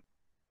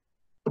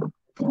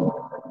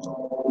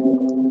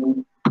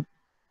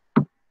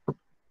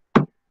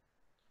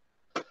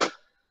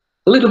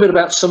 A little bit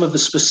about some of the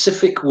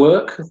specific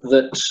work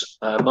that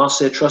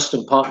Mahseer Trust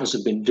and partners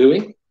have been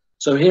doing.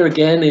 So here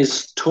again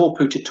is Tor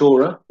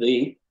putitora,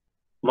 the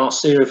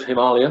Mahseer of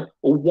Himalaya,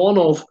 or one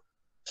of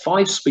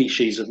 5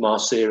 species of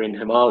Mahseer in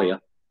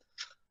Himalaya.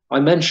 I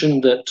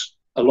mentioned that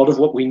a lot of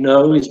what we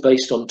know is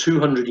based on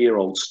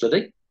 200-year-old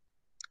study.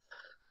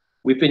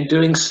 We've been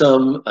doing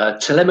some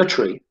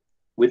telemetry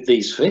with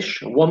these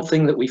fish. And one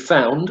thing that we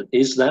found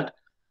is that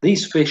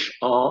these fish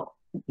are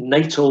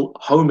natal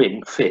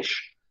homing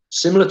fish,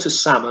 similar to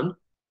salmon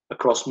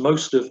across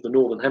most of the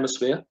Northern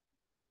Hemisphere,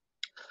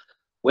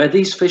 where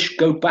these fish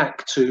go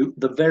back to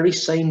the very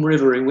same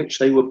river in which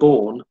they were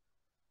born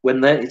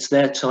when it's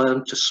their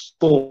time to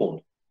spawn.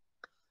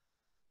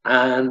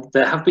 And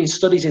there have been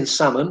studies in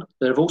salmon.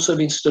 There have also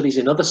been studies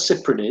in other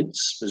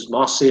cyprinids, as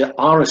Mahseer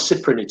are a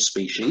cyprinid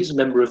species, a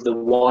member of the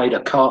wider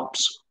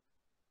carps.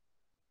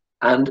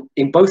 And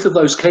in both of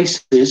those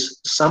cases,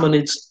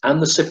 salmonids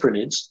and the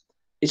cyprinids,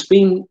 it's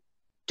been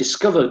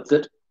discovered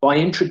that by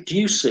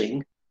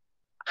introducing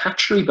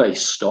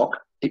hatchery-based stock,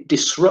 it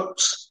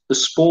disrupts the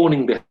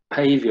spawning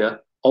behavior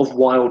of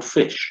wild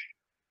fish.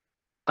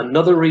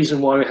 Another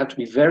reason why we have to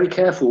be very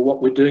careful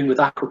what we're doing with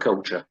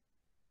aquaculture.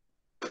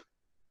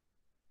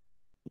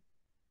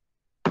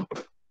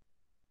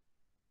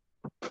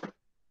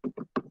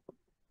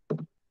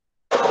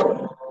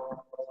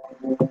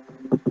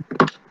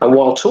 And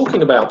while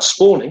talking about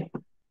spawning,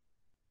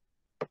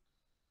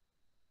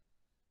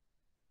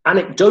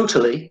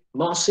 anecdotally,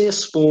 Mahseer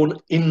spawn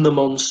in the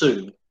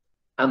monsoon,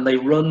 and they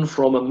run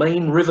from a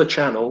main river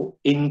channel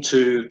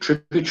into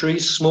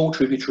tributaries, small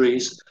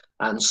tributaries,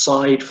 and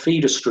side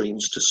feeder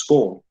streams to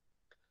spawn.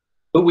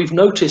 But we've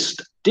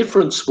noticed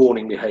different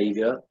spawning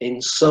behavior in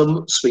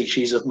some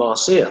species of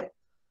Mahseer.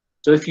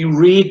 So if you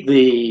read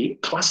the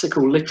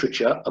classical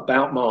literature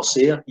about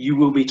Mahseer, you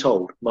will be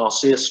told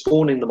Mahseer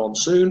spawn in the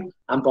monsoon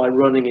and by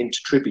running into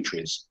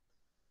tributaries.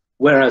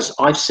 Whereas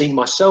I've seen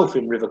myself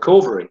in River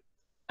Corvery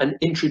an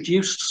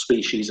introduced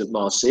species of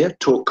Mahseer,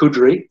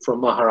 Torkudri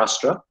from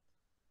Maharashtra,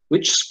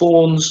 which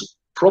spawns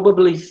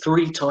probably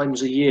 3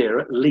 times a year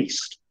at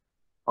least.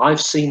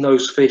 I've seen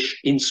those fish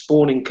in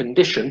spawning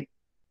condition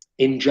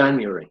in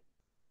January.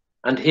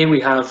 And here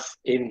we have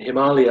in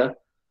Himalaya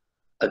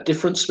a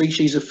different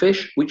species of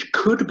fish, which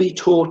could be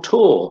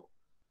Tor,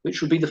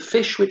 which would be the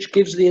fish which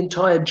gives the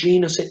entire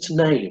genus its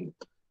name.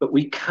 But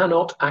we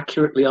cannot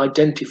accurately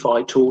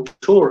identify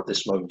Tor at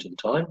this moment in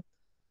time.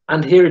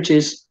 And here it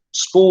is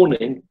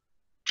spawning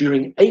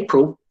during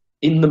April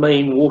in the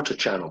main water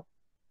channel.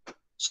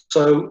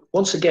 So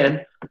once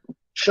again,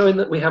 showing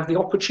that we have the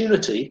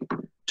opportunity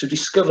to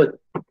discover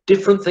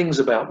different things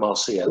about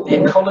Mahseer,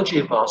 the ecology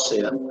of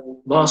Mahseer,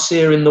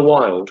 Mahseer in the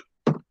wild.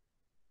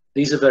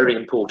 These are very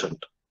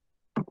important.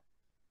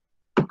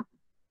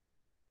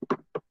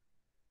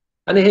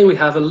 And here we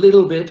have a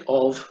little bit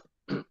of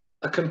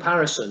a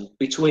comparison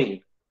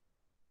between,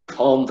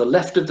 on the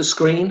left of the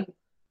screen,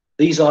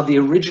 these are the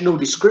original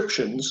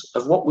descriptions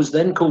of what was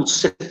then called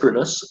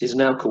Cyprinus, is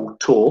now called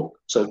Tor.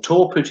 So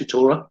Tor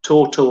putitora,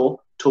 Tor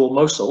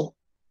mosel.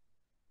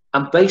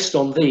 And based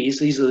on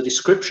these are the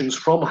descriptions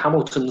from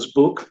Hamilton's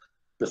book,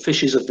 The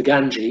Fishes of the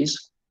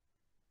Ganges.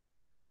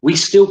 We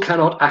still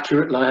cannot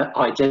accurately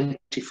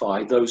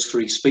identify those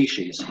 3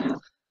 species.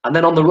 And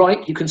then on the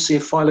right, you can see a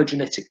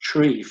phylogenetic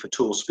tree for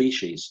Tor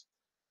species.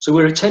 So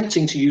we're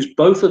attempting to use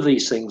both of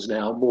these things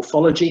now,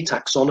 morphology,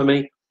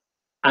 taxonomy,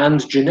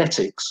 and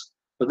genetics,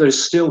 but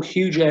there's still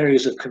huge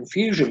areas of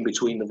confusion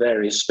between the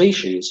various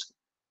species.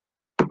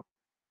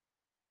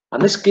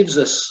 And this gives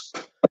us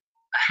a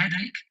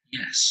headache,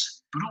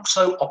 yes, but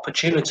also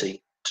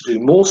opportunity to do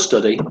more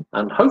study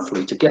and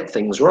hopefully to get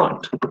things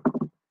right.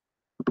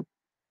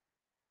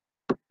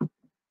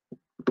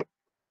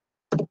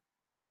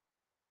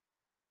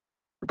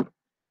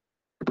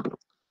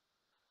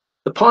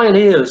 The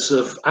pioneers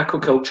of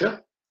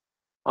aquaculture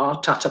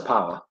are Tata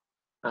Power,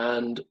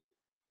 and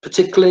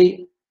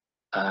particularly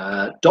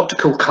Dr.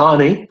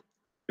 Kulkarni,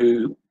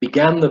 who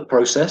began the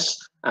process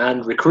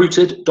and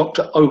recruited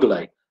Dr.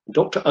 Ogle.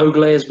 Dr.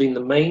 Ogle has been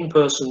the main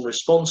person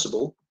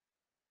responsible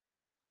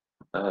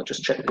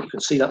Just check that you can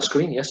see that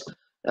screen, yes.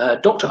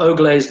 Dr.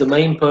 Ogle is the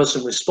main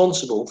person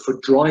responsible for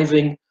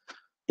driving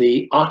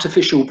the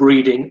artificial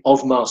breeding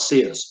of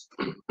Mahseers.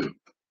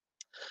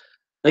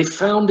 They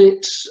found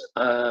it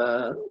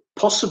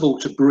possible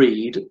to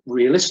breed,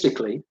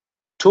 realistically,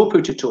 Tor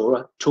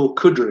putatora, Tor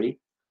kudri,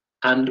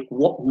 and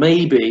what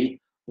may be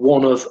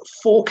one of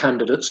 4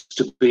 candidates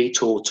to be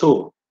Tor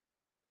tor.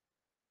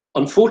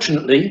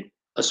 Unfortunately,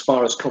 as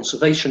far as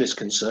conservation is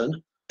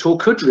concerned, Tor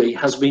kudri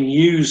has been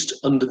used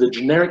under the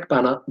generic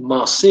banner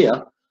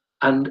Mahseer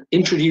and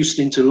introduced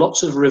into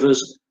lots of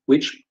rivers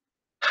which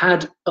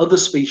had other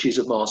species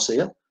of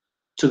Mahseer,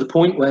 to the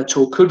point where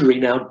Tor kudri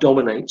now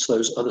dominates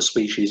those other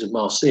species of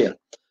Mahseer.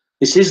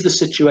 This is the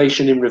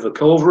situation in River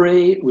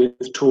Calvary with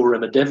Tor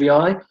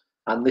remedevii,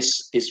 and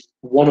this is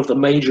one of the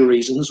major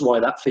reasons why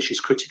that fish is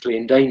critically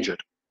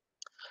endangered.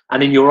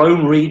 And in your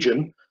own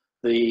region,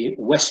 the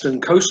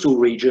western coastal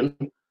region,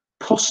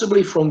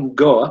 possibly from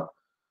Goa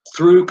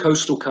through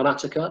coastal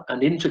Karnataka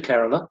and into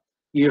Kerala,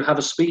 you have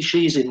a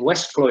species in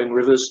west-flowing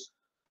rivers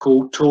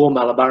called Tor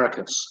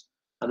malabaricus.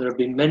 And there have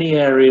been many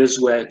areas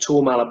where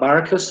Tor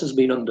malabaricus has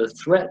been under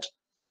threat,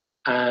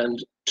 and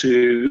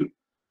to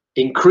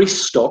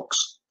increase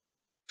stocks,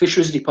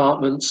 fisheries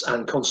departments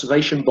and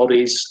conservation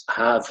bodies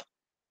have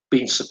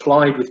been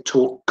supplied with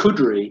Tor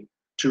kudri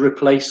to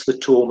replace the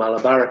Tor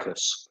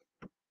malabaricus.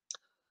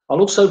 I'll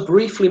also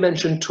briefly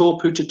mention Tor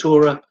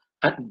putatora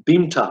at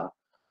Bhimtal.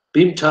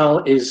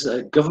 Bhimtal is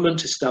a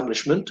government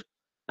establishment.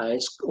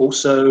 It's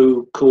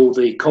also called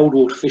the Cold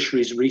Water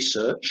Fisheries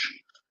Research,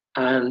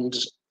 and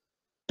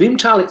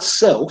Bhimtal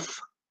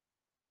itself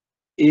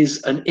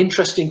is an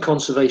interesting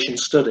conservation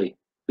study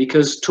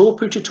because Tor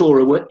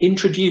putatora were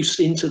introduced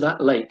into that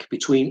lake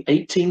between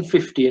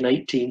 1850 and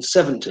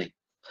 1870.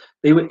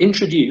 They were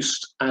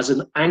introduced as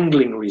an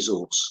angling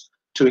resource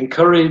to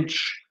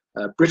encourage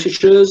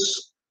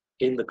Britishers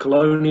in the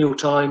colonial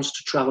times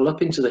to travel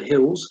up into the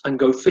hills and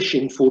go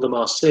fishing for the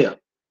Mahseer.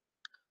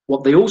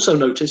 What they also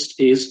noticed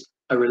is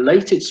a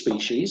related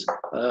species,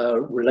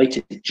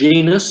 related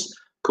genus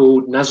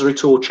called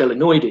Nazaritor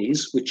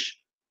chelinoides, which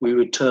we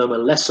would term a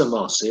lesser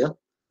Mahseer.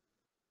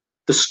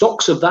 The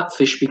stocks of that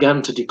fish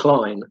began to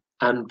decline,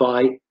 and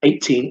by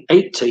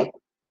 1880,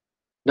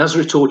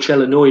 Nazaritor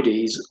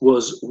chelinoides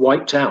was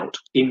wiped out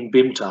in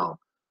Bhimtal.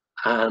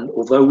 And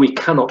although we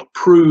cannot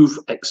prove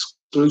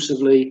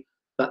exclusively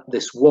that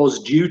this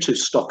was due to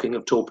stocking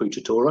of Tor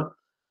putatora,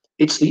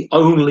 it's the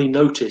only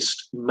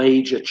noticed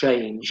major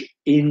change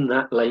in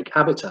that lake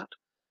habitat.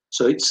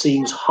 So it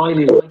seems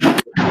highly likely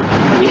that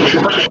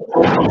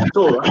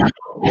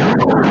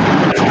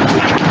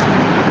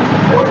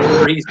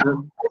the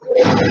reason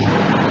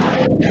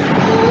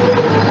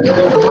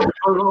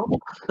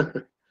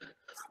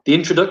the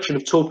introduction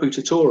of Tor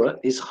putatora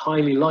is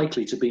highly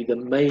likely to be the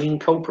main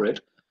culprit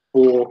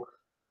for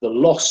the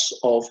loss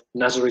of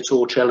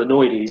Nazaritor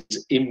chelinoides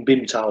in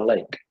Bhimtal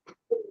Lake.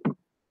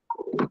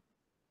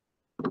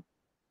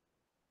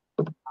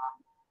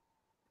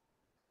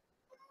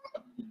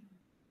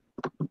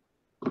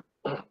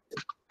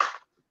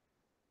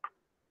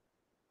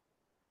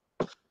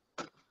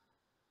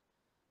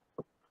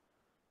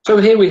 So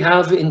here we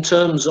have, in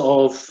terms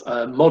of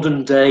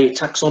modern day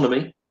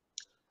taxonomy,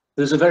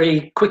 there's a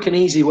very quick and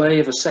easy way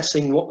of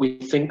assessing what we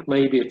think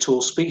may be a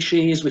Tor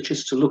species, which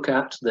is to look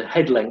at the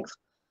head length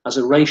as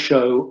a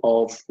ratio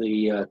of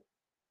the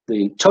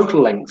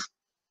total length.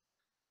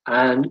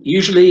 And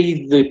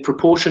usually the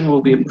proportion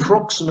will be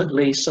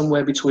approximately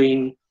somewhere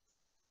between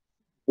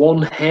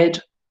 1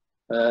 head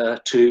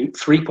to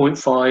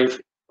 3.5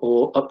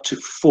 or up to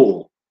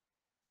 4.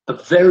 A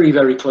very,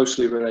 very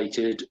closely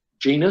related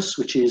genus,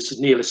 which is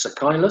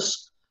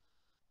Neelisacylus.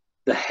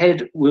 The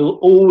head will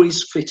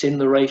always fit in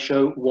the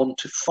ratio 1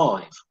 to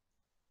 5.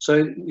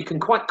 So you can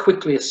quite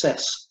quickly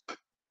assess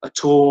a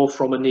Tor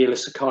from a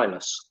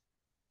Neelisacylus.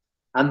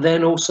 And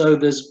then also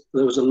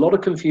there was a lot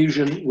of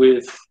confusion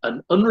with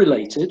an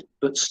unrelated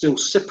but still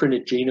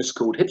cyprinid genus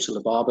called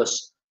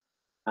Hypsilobarbus,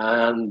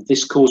 and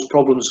this caused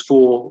problems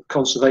for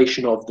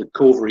conservation of the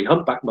Calvary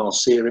humpback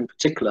Mahseer in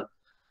particular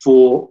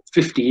for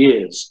 50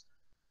 years.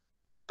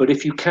 But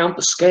if you count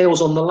the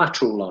scales on the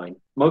lateral line,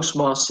 most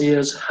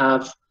Mahseers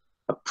have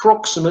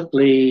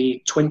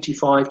approximately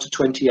 25 to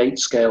 28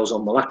 scales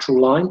on the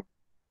lateral line.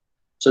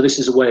 So this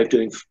is a way of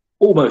doing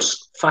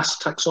almost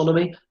fast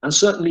taxonomy, and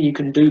certainly you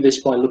can do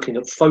this by looking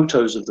at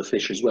photos of the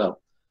fish as well.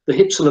 The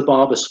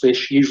Hypsilobarbus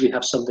fish usually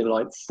have something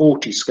like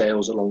 40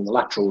 scales along the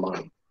lateral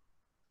line.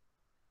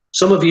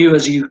 Some of you,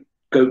 as you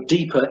go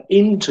deeper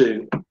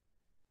into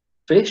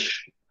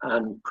fish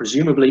and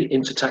presumably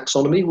into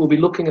taxonomy, will be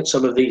looking at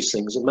some of these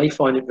things and may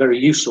find it very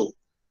useful.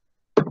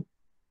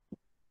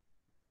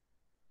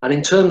 And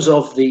in terms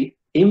of the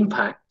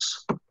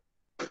impacts,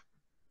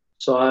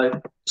 so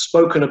I've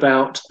spoken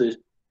about the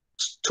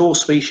Tor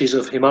species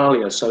of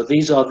Himalaya. So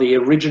these are the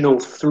original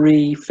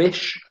 3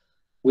 fish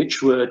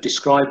which were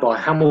described by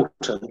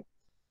Hamilton.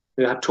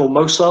 We have Tor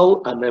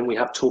mosul, and then we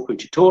have Tor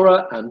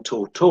putatora and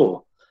Tor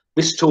tor.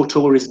 This Tor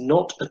tor is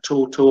not a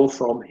Tor tor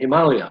from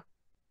Himalaya.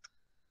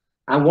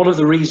 And one of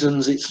the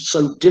reasons it's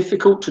so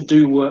difficult to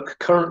do work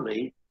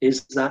currently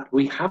is that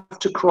we have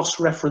to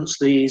cross-reference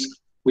these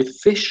with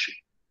fish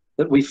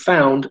that we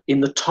found in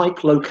the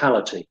type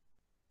locality.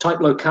 Type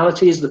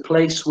locality is the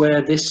place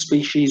where this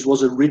species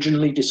was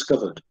originally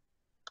discovered.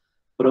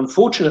 But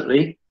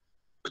unfortunately,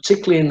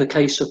 particularly in the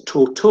case of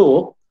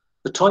Tortor,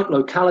 the type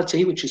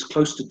locality, which is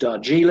close to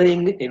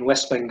Darjeeling in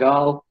West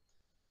Bengal,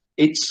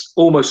 it's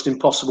almost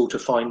impossible to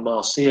find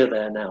Mahseer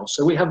there now.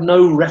 So we have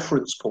no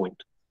reference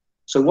point.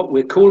 So what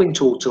we're calling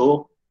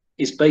Tortor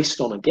is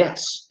based on a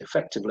guess,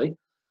 effectively.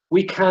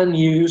 We can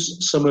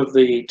use some of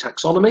the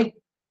taxonomy.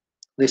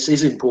 This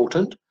is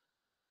important,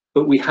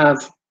 but we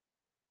have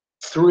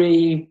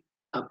 3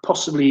 and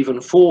possibly even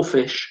 4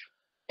 fish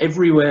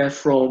everywhere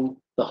from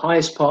the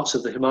highest parts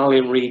of the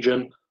Himalayan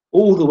region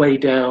all the way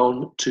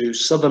down to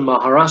southern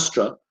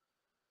Maharashtra,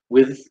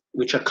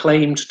 which are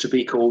claimed to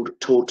be called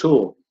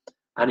Tortor.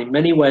 And in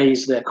many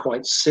ways, they're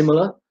quite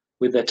similar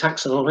with their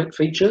taxonomic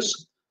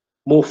features.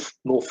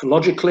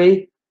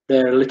 Morphologically,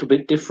 they're a little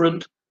bit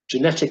different.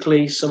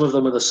 Genetically, some of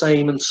them are the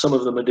same and some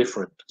of them are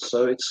different.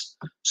 So it's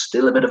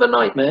still a bit of a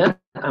nightmare,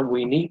 and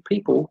we need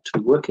people to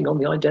be working on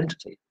the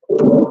identity.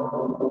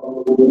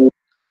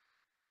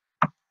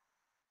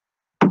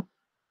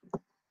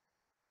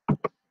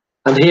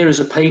 And here is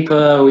a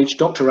paper which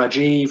Dr.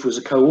 Rajiv was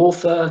a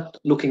co-author,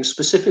 looking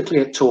specifically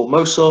at Tor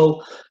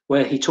Mosul,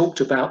 where he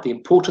talked about the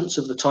importance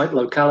of the type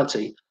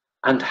locality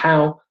and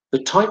how the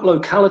type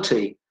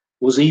locality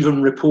was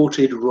even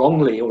reported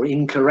wrongly or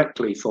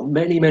incorrectly for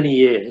many, many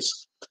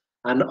years.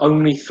 And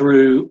only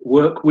through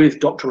work with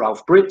Dr.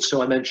 Alf Britz,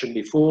 who I mentioned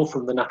before,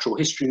 from the Natural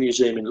History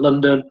Museum in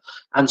London,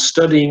 and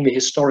studying the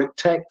historic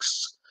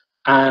texts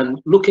and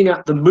looking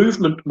at the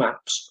movement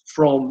maps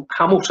from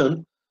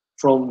Hamilton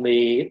from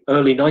the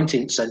early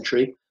 19th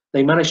century,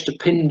 they managed to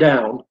pin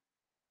down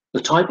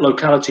the type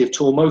locality of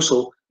Tor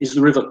Mosul is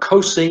the river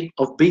Kosi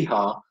of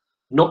Bihar,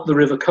 not the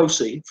river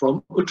Kosi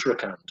from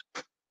Uttarakhand.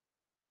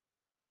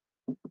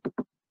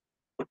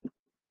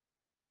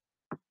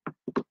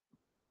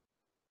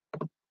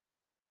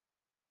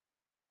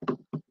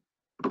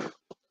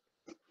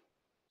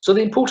 So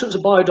the importance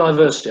of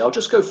biodiversity, I'll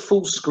just go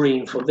full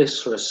screen for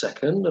this for a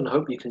second and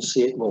hope you can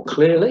see it more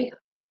clearly.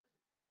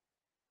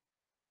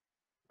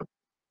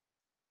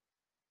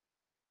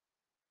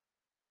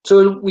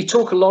 So we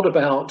talk a lot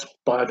about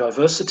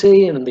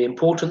biodiversity and the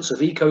importance of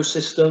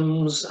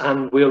ecosystems,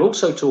 and we'll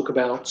also talk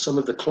about some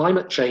of the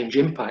climate change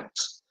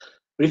impacts.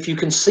 But if you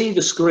can see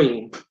the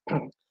screen,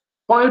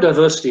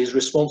 biodiversity is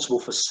responsible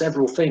for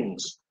several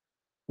things.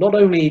 Not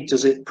only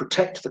does it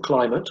protect the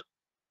climate,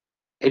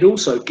 it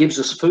also gives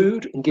us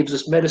food and gives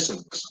us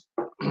medicines.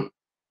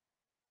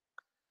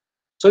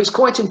 So it's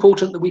quite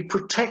important that we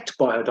protect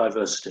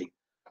biodiversity.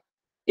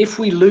 If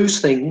we lose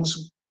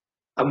things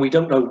and we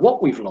don't know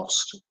what we've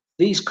lost,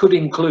 these could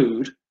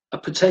include a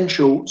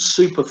potential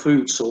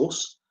superfood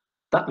source.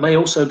 That may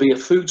also be a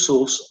food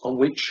source on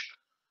which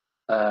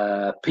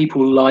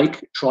people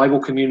like tribal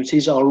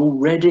communities are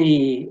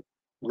already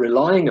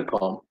relying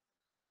upon,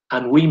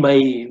 and we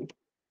may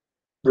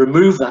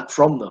remove that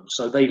from them.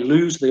 So they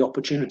lose the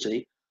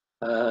opportunity,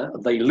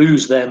 they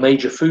lose their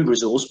major food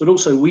resource, but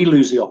also we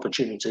lose the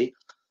opportunity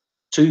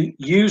to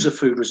use a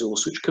food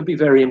resource, which could be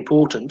very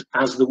important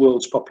as the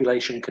world's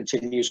population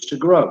continues to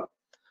grow.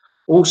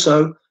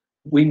 Also,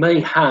 we may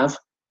have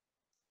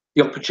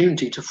the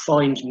opportunity to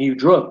find new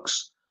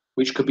drugs,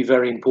 which could be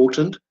very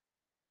important.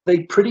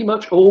 They pretty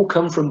much all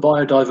come from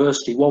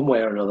biodiversity one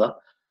way or another.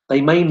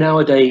 They may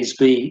nowadays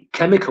be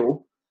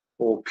chemical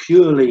or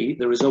purely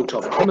the result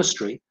of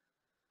chemistry,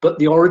 but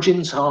the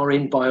origins are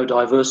in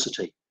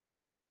biodiversity.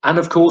 And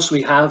of course,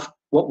 we have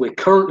what we're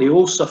currently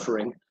all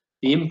suffering,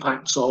 the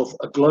impacts of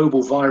a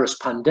global virus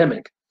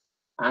pandemic.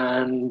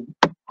 And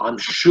I'm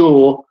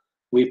sure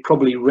we've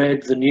probably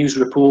read the news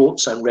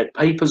reports and read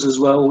papers as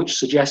well, which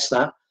suggest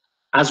that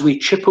as we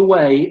chip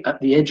away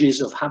at the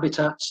edges of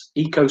habitats,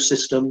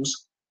 ecosystems,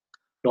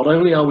 not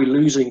only are we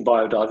losing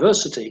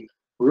biodiversity,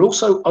 we're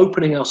also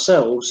opening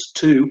ourselves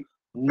to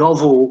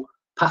novel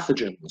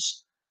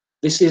pathogens.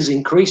 This is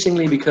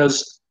increasingly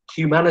because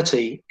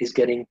humanity is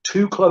getting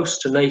too close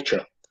to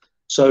nature.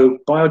 So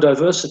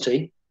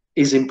biodiversity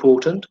is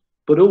important,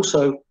 but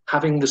also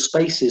having the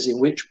spaces in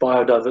which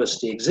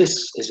biodiversity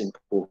exists is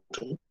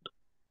important.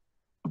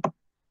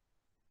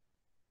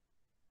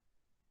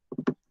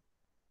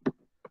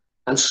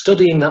 And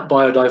studying that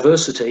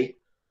biodiversity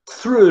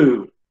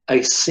through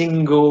a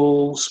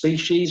single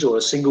species or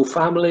a single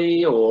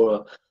family,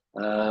 or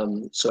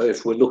so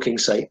if we're looking,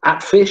 say,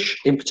 at fish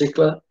in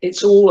particular,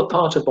 it's all a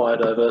part of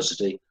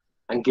biodiversity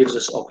and gives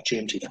us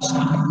opportunity for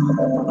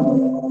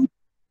study.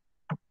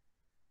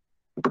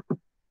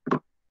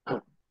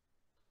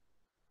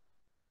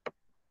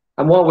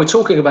 And while we're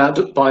talking about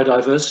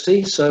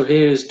biodiversity, so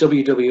here's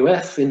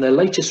WWF in their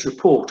latest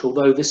report,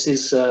 although this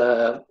is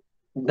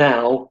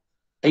now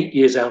 8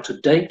 years out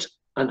of date,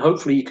 and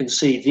hopefully you can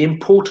see the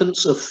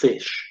importance of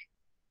fish.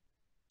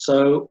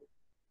 So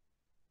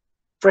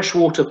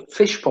freshwater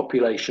fish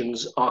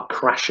populations are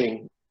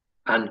crashing,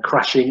 and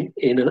crashing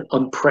in an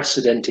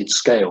unprecedented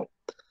scale.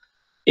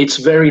 It's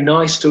very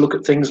nice to look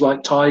at things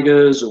like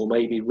tigers or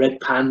maybe red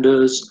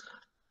pandas,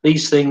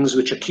 these things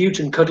which are cute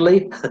and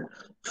cuddly.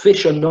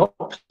 Fish are not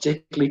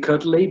particularly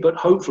cuddly, but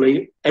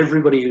hopefully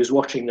everybody who's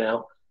watching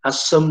now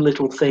has some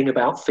little thing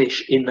about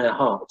fish in their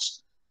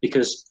hearts,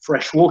 because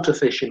freshwater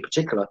fish in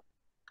particular,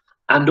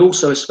 and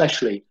also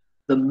especially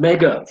the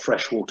mega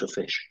freshwater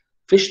fish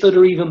that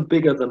are even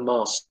bigger than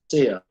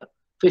Mahseer,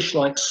 fish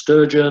like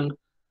sturgeon,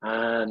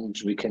 and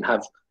we can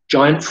have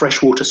giant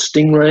freshwater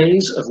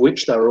stingrays, of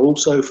which there are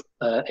also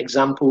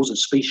examples of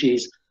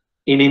species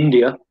in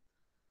India.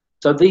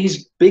 So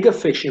these bigger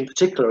fish in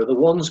particular are the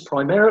ones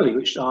primarily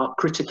which are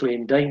critically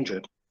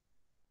endangered.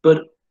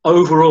 But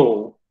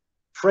overall,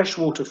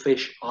 freshwater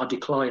fish are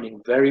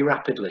declining very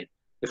rapidly.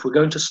 If we're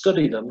going to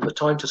study them, the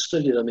time to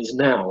study them is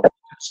now,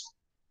 because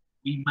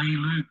we may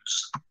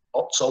lose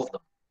lots of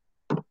them.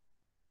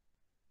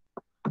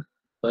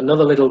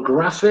 Another little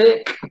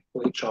graphic,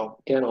 which I'll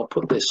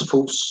put this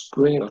full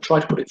screen. I'll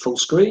try to put it full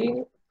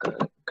screen.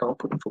 Can't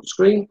put it full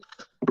screen.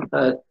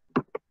 To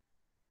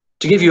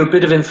give you a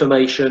bit of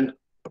information.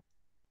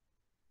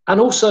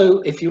 And also,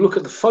 if you look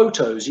at the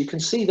photos, you can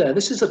see there,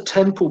 this is a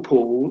temple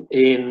pool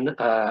in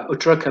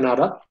Uttara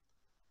Kannada,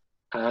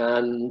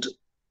 and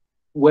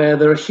where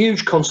there are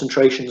huge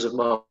concentrations of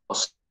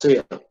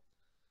Mahseer.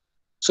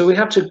 So we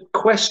have to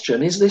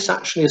question, is this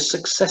actually a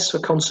success for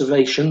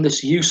conservation,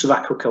 this use of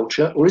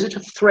aquaculture, or is it a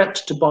threat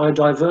to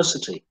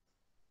biodiversity?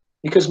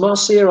 Because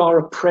Mahseer are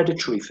a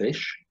predatory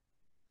fish.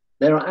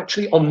 They're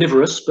actually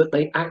omnivorous, but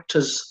they act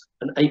as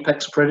an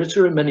apex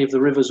predator in many of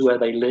the rivers where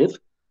they live.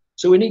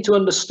 So we need to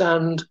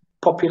understand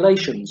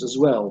populations as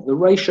well, the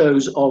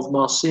ratios of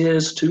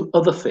Mahseers to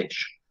other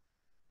fish.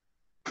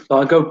 So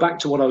I go back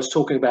to what I was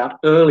talking about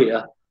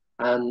earlier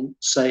and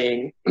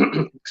saying,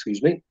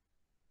 excuse me,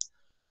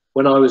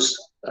 when I was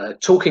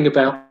talking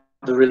about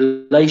the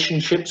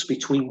relationships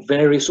between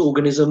various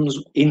organisms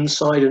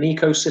inside an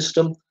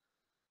ecosystem.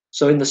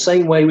 So in the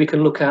same way, we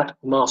can look at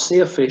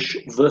Mahseer fish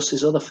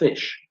versus other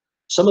fish.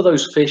 Some of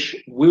those fish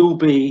will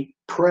be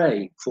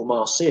prey for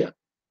Mahseer.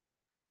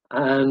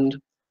 And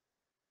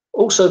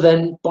also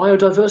then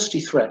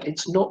biodiversity threat.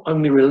 It's not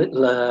only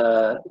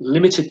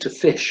limited to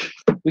fish.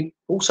 We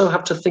also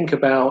have to think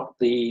about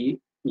the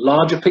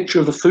larger picture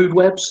of the food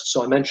webs.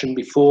 So I mentioned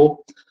before,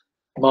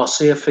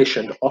 Mahseer fish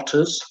and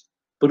otters,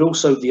 but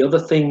also the other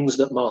things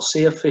that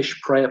Mahseer fish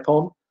prey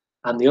upon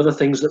and the other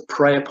things that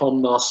prey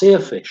upon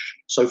Mahseer fish.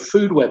 So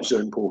food webs are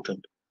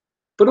important.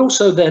 But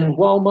also then,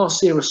 while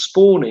Mahseer are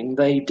spawning,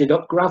 they dig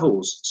up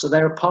gravels. So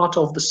they're a part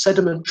of the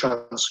sediment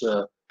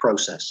transfer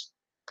process.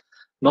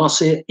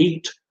 Mahseer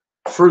eat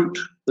fruit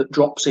that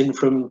drops in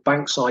from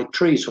bankside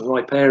trees, from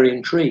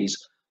riparian trees.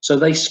 So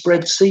they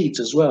spread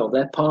seeds as well.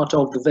 They're part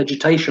of the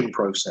vegetation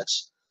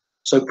process.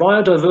 So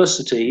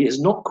biodiversity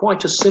is not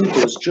quite as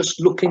simple as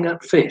just looking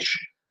at fish.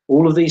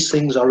 All of these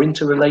things are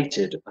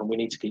interrelated, and we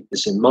need to keep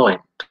this in mind.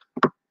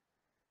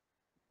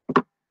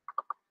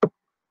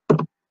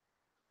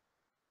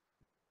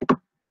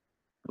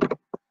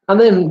 And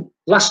then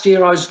last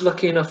year I was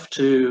lucky enough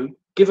to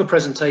give a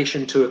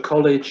presentation to a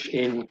college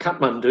in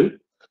Kathmandu.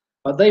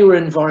 They were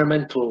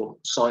environmental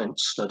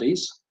science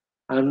studies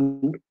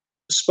and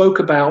spoke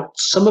about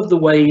some of the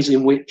ways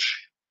in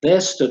which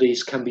their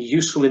studies can be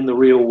useful in the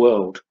real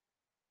world.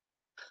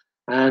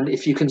 And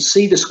if you can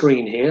see the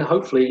screen here,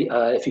 hopefully,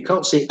 if you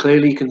can't see it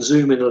clearly, you can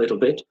zoom in a little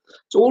bit.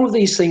 So all of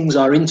these things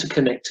are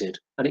interconnected,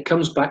 and it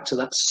comes back to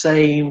that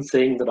same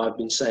thing that I've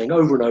been saying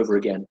over and over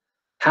again,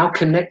 how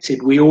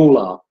connected we all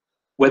are,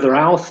 whether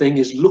our thing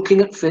is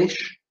looking at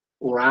fish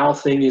or our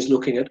thing is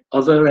looking at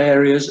other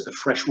areas of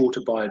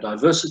freshwater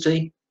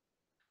biodiversity,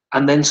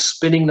 and then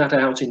spinning that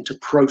out into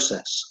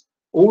process.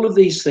 All of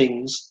these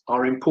things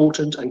are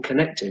important and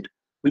connected,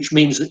 which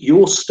means that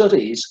your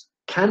studies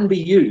can be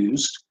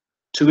used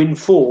to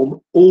inform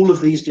all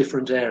of these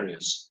different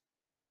areas.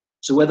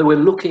 So whether we're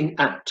looking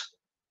at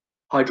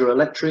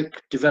hydroelectric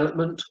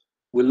development,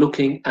 we're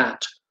looking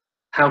at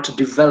how to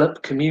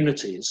develop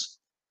communities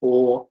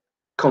or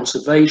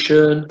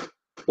conservation,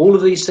 all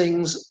of these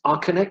things are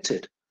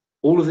connected.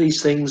 All of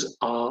these things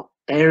are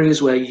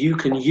areas where you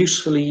can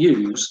usefully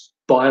use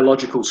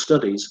biological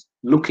studies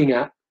looking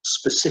at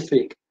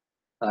specific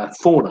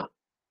fauna.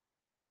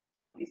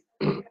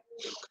 And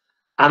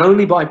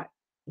only by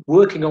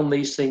working on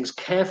these things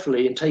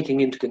carefully and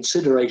taking into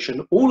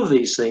consideration all of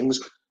these things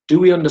do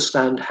we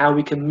understand how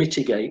we can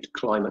mitigate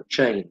climate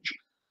change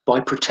by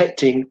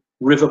protecting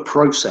river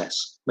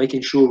process,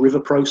 making sure river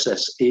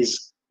process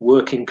is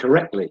working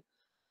correctly.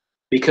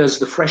 Because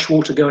the fresh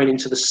water going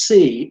into the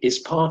sea is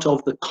part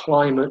of the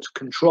climate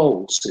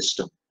control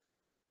system.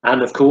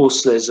 And of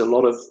course, there's a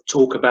lot of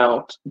talk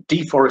about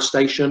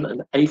deforestation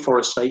and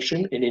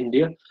afforestation in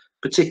India,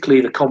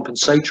 particularly the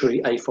compensatory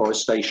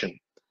afforestation.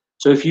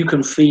 So if you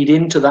can feed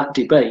into that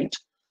debate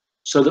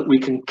so that we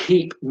can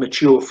keep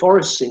mature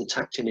forests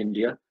intact in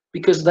India,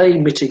 because they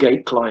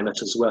mitigate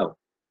climate as well.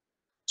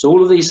 So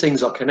all of these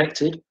things are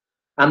connected.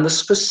 And the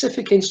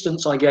specific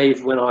instance I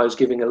gave when I was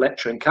giving a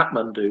lecture in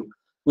Kathmandu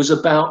was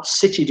about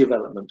city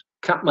development.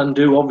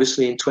 Kathmandu,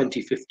 obviously, in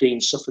 2015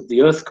 suffered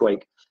the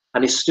earthquake,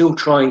 and is still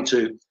trying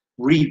to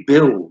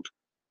rebuild.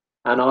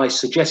 And I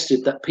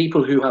suggested that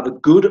people who have a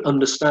good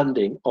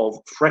understanding of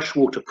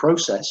freshwater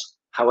process,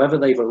 however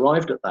they've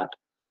arrived at that,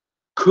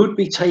 could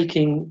be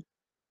taking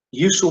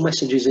useful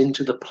messages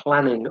into the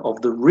planning of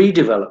the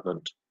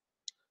redevelopment.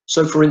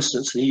 So, for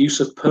instance, the use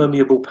of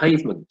permeable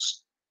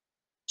pavements.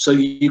 So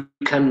you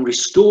can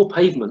restore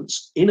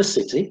pavements in a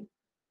city,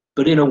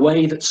 but in a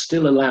way that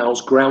still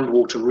allows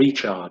groundwater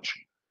recharge.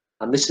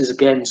 And this is,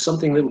 again,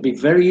 something that would be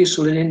very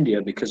useful in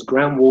India, because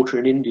groundwater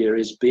in India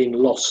is being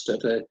lost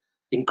at an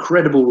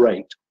incredible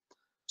rate.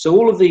 So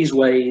all of these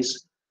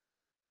ways,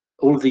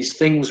 all of these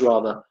things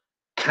rather,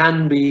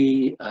 can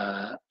be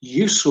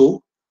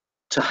useful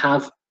to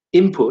have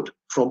input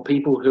from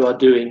people who are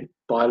doing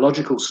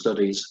biological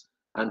studies,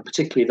 and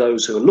particularly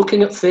those who are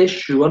looking at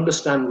fish, who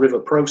understand river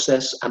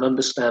process and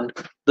understand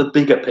the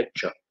bigger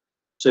picture.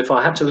 So if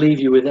I had to leave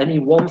you with any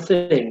one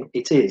thing,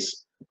 it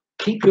is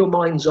keep your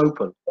minds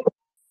open.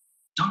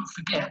 Don't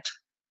forget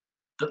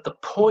that the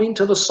point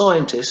of a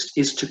scientist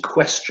is to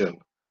question,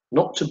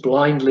 not to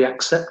blindly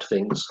accept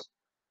things.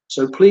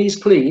 So please,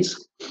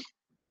 please,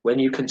 when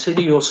you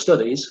continue your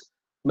studies,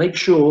 make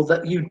sure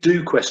that you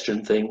do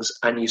question things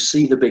and you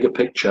see the bigger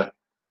picture.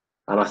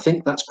 And I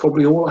think that's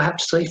probably all I have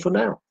to say for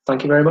now.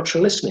 Thank you very much for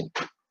listening.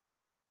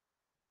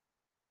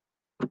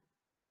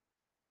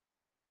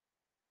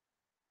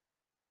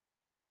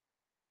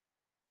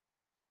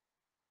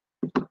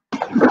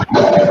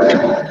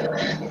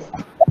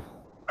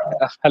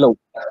 Hello.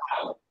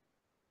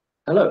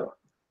 Hello.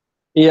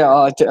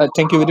 Yeah,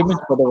 thank you very much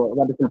for the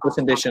wonderful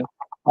presentation.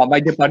 My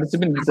dear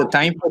participants, it's a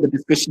time for the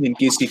discussion in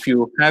case if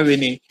you have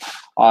any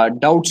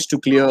doubts to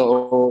clear,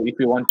 or if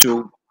you want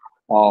to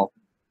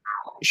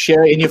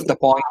share any of the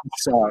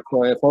points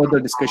for a further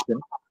discussion,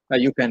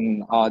 you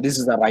can, this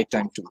is the right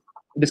time to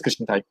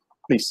discussion time,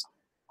 please.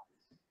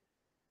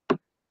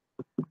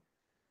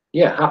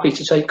 Yeah, happy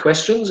to take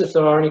questions if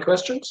there are any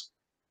questions.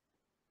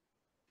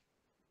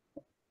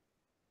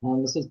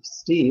 Mr.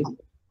 Steve?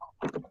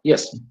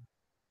 Yes.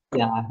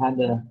 Yeah, I had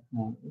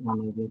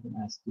one idea to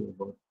ask you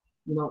about.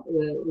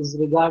 Is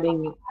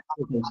regarding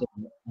agriculture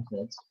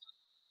efforts.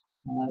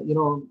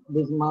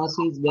 These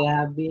Mahseers, they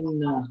have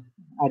been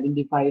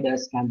identified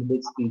as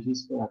candidate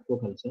species for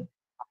aquaculture.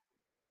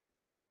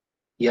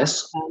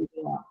 Yes. And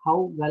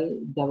how well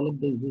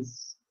developed is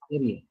this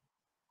area?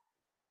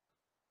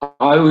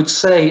 I would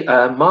say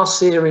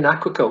Mahseer in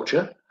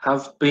aquaculture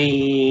have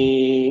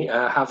a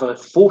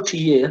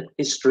 40-year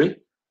history.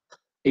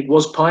 It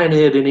was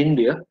pioneered in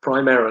India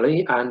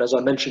primarily, and as I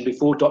mentioned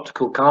before, Dr.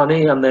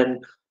 Kulkarni and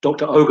then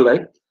Dr.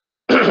 Ogle,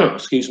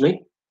 excuse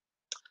me,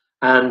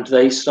 and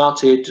they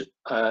started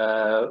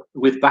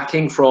with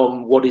backing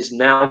from what is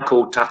now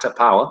called Tata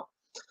Power.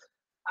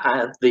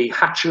 And the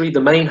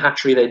main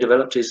hatchery they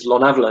developed is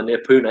Lonavala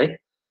near Pune,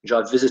 which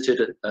I've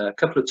visited a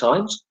couple of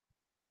times.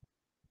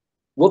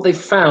 What they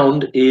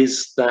found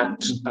is that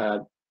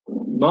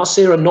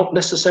Mahseer are not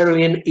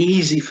necessarily an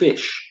easy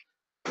fish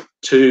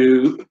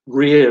to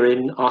rear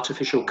in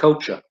artificial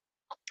culture.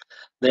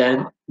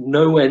 They're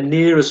nowhere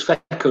near as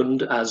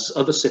fecund as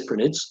other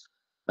cyprinids,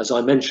 as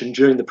I mentioned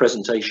during the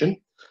presentation.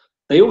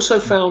 They also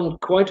found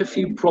quite a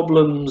few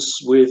problems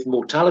with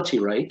mortality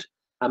rate,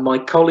 and my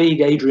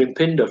colleague Adrian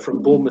Pinder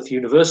from Bournemouth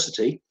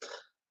University,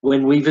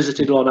 when we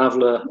visited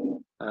Lonavala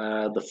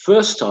the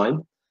first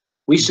time,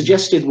 we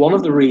suggested one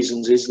of the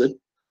reasons is that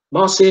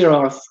Mahseer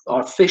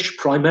are fish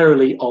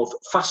primarily of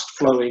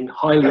fast-flowing,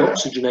 highly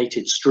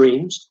oxygenated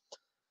streams.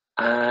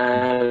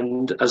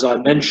 And as I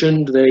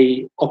mentioned,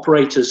 they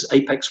operate as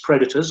apex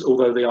predators,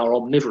 although they are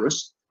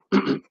omnivorous.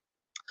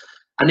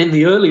 And in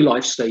the early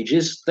life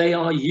stages, they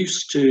are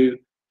used to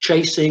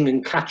chasing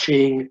and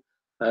catching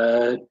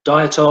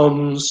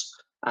diatoms,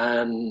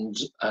 and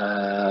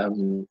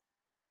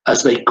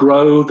as they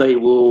grow, they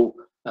will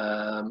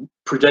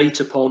predate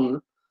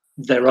upon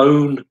their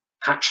own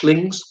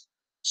hatchlings,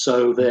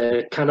 so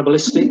they're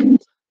cannibalistic.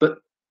 But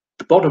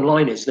the bottom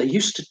line is they're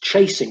used to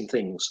chasing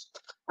things.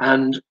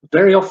 And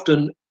very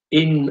often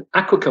in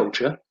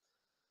aquaculture,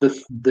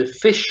 the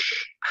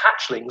fish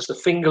hatchlings, the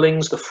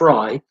fingerlings, the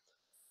fry,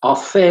 are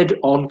fed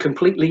on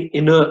completely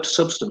inert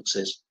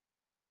substances.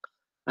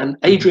 And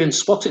Adrian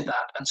spotted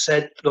that and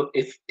said, look,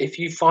 if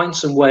you find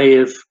some way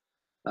of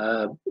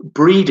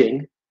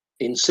breeding,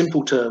 in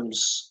simple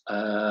terms,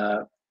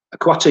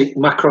 aquatic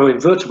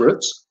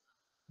macroinvertebrates,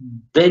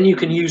 then you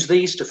can use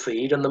these to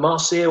feed, and the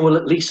Mahseer will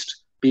at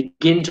least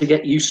begin to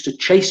get used to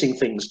chasing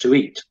things to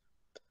eat.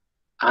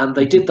 And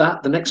they did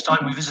that. The next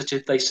time we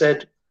visited, they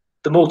said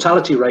the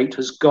mortality rate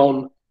has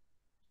gone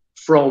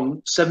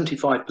from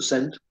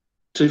 75%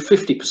 to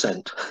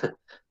 50%.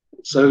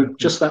 So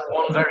just that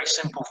one very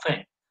simple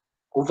thing.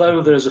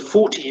 Although there's a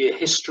 40-year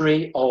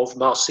history of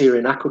Mahseer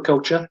in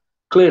aquaculture,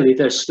 clearly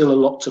there's still a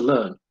lot to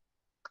learn.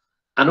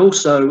 And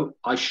also,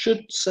 I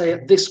should say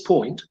at this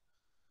point,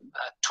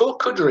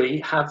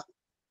 Torcuderi have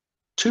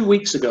 2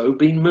 weeks ago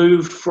been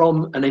moved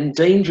from an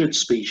endangered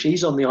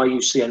species on the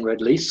IUCN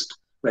red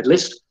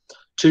list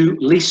to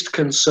least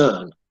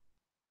concern.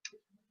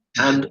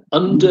 And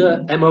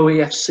under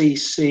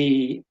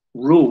MOEFCC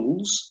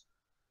rules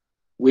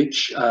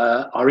which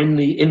are in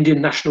the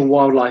Indian National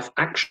Wildlife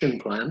Action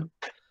Plan,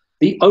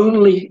 the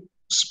only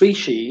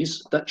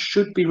species that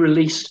should be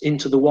released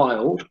into the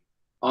wild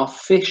are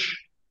fish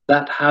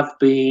that have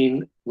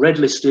been red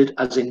listed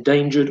as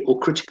endangered or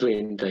critically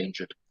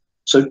endangered.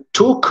 So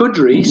tor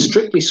kudri,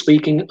 strictly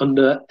speaking,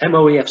 under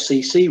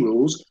MOEFCC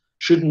rules,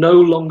 should no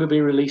longer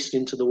be released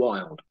into the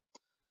wild.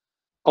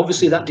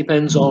 Obviously, that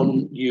depends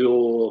on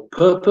your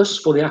purpose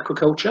for the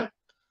aquaculture.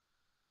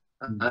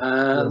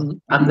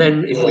 And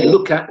then if we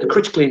look at the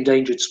critically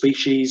endangered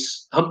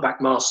species, humpback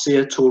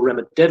Mahseer,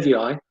 Torrema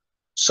devii,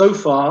 so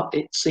far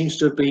it seems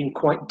to have been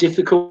quite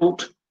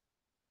difficult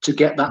to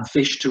get that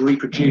fish to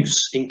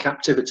reproduce in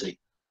captivity.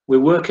 We're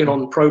working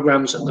on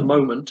programs at the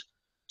moment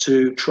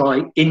to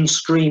try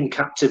in-stream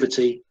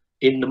captivity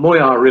in the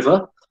Moyar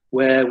River,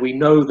 where we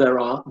know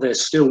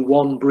there's still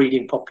one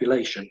breeding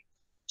population.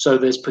 So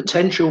there's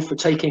potential for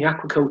taking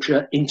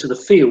aquaculture into the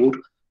field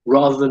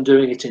rather than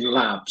doing it in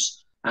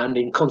labs. And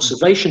in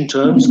conservation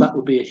terms, that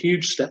would be a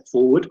huge step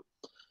forward.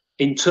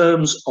 In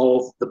terms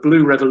of the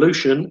blue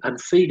revolution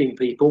and feeding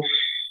people,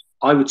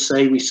 I would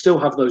say we still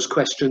have those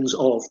questions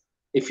of,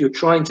 if you're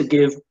trying to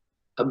give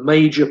a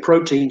major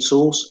protein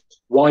source,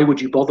 why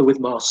would you bother with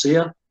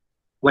Mahseer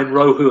when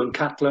rohu and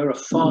katla are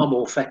far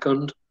more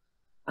fecund?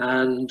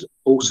 And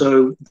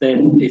also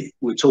then, if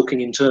we're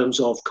talking in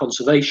terms of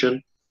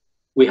conservation,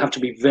 we have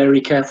to be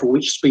very careful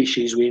which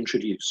species we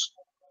introduce.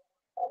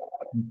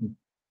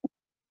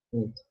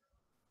 Great.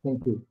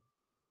 Thank you.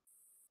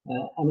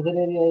 Another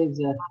area is,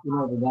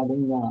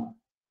 regarding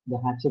the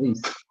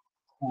hatcheries.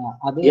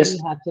 Are there any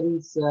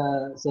hatcheries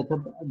set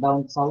up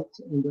down south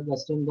in the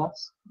Western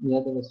Ghats,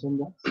 near the Western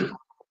Ghats?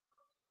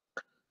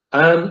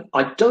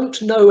 I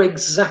don't know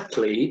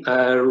exactly.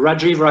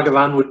 Rajiv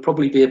Raghavan would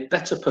probably be a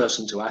better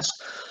person to ask.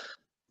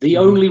 The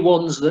only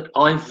ones that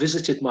I've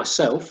visited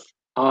myself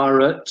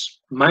are at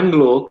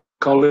Mangalore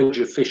College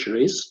of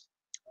Fisheries,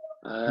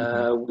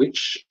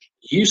 which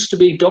used to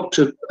be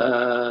Dr.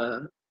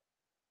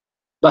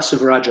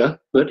 Basavaraja,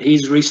 but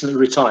he's recently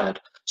retired.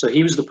 So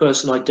he was the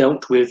person I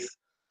dealt with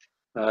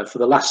for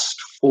the last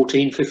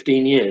 14,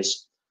 15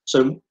 years.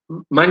 So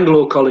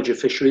Mangalore College of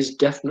Fisheries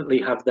definitely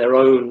have their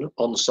own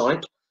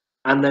on-site.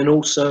 And then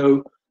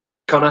also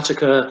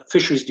Karnataka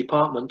Fisheries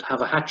Department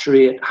have a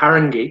hatchery at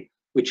Harangi,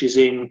 which is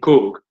in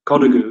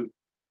Kodagu,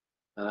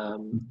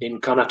 in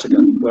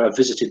Karnataka, where I've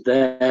visited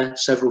there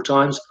several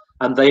times,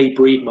 and they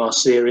breed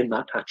Mahseer in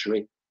that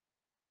hatchery.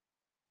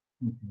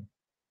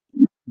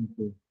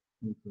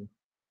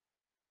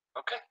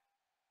 Okay.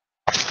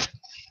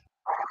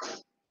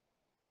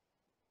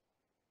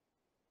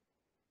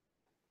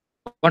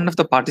 One of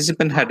the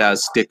participants had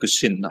asked a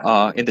question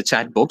in the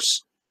chat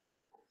box.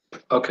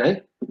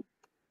 Okay.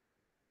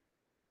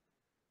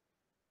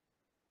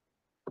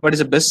 What is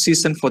the best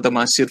season for the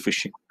Mahseer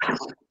fishing?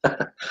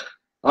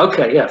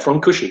 Okay, yeah, from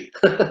Kushi.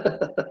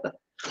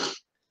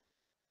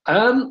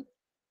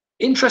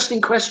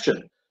 Interesting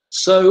question.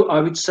 So I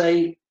would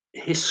say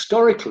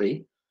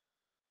historically,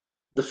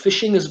 the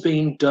fishing has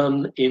been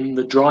done in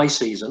the dry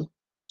season.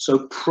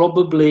 So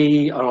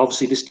probably, and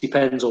obviously this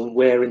depends on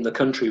where in the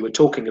country we're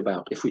talking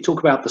about. If we talk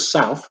about the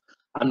south,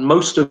 and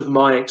most of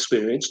my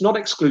experience, not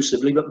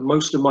exclusively, but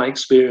most of my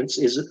experience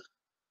is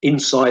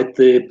inside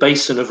the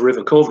basin of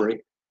River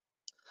Cauvery.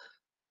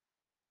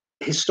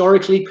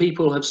 Historically,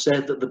 people have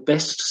said that the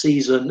best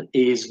season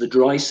is the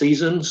dry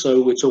season.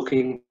 So we're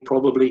talking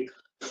probably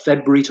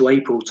February to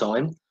April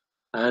time.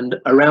 And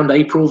around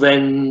April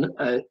then,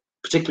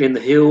 particularly in the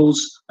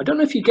hills, I don't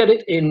know if you get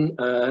it in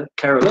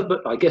Kerala,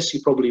 but I guess you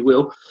probably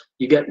will.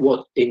 You get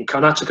what in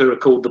Karnataka are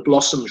called the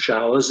blossom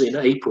showers in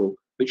April,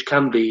 which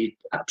can be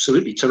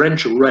absolutely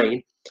torrential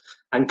rain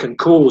and can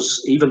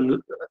cause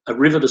even a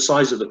river the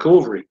size of the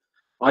Cauvery.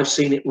 I've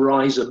seen it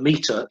rise a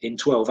meter in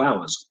 12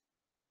 hours.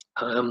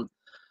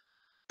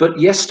 But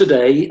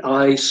yesterday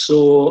I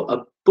saw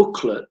a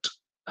booklet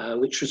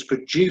which was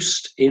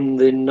produced in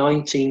the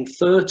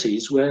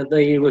 1930s, where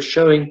they were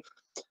showing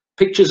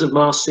pictures of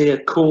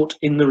Mahseer caught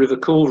in the River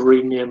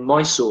Cauvery near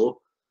Mysore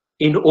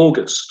in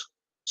August,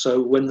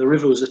 so when the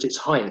river was at its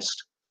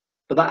highest.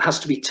 But that has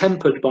to be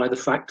tempered by the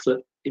fact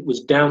that it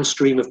was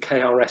downstream of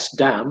KRS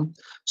Dam,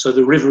 so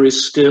the river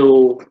is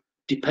still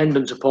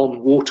dependent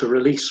upon water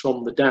release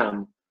from the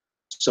dam.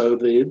 So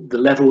the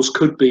levels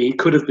could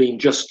have been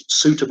just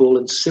suitable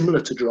and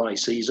similar to dry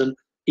season,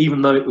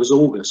 even though it was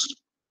August.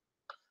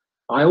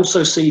 I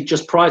also see,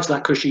 just prior to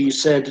that, Kushi, you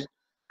said,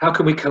 how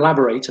can we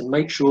collaborate and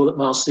make sure that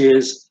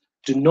Mahseers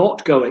do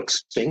not go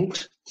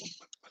extinct?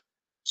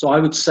 So I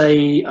would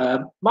say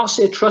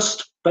Mahseer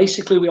Trust,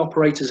 basically we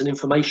operate as an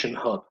information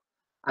hub,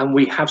 and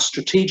we have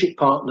strategic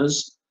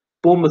partners,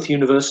 Bournemouth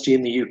University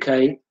in the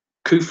UK,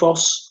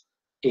 KUFOS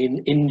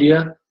in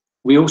India.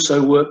 We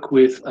also work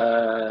with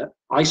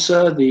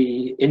ISA,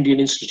 the Indian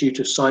Institute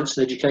of Science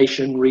and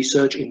Education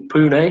Research in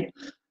Pune,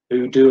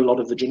 who do a lot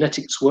of the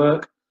genetics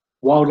work.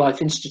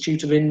 Wildlife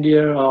Institute of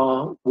India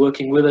are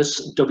working with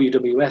us,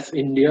 WWF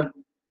India.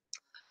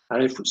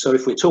 And if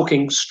we're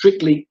talking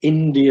strictly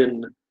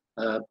Indian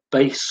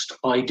based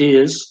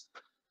ideas,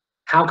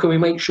 How can we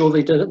make sure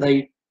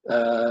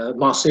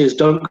Mahseers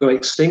don't go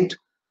extinct?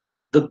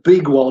 The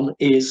big one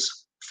is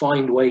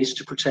find ways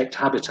to protect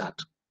habitat,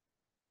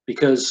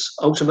 because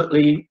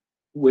ultimately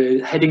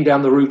we're heading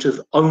down the route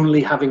of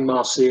only having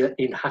Mahseer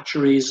in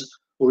hatcheries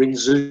or in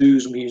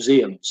zoos,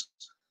 museums.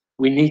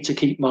 We need to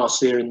keep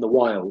Mahseer in the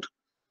wild.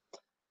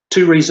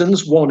 Two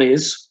reasons. One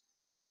is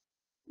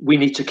we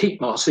need to keep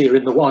Mahseer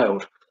in the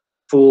wild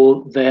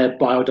for their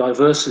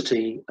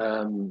biodiversity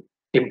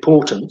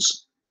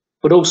importance,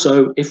 but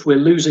also if we're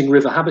losing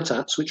river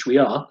habitats, which we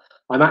are.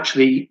 I'm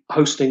actually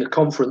hosting a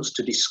conference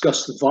to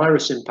discuss the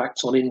virus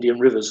impacts on Indian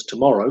rivers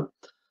tomorrow.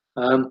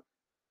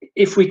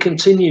 If we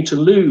continue to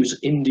lose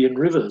Indian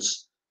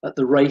rivers at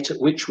the rate at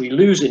which we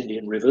lose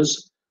Indian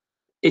rivers,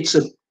 it's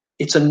a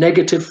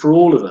negative for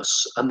all of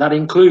us, and that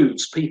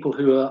includes people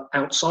who are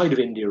outside of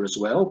India as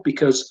well,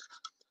 because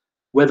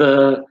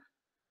whether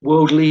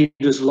world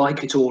leaders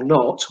like it or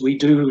not, we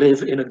do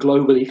live in a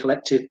globally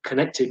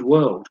connected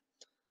world.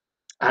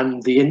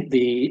 And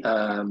the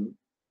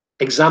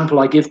example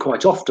I give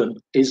quite often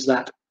is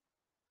that,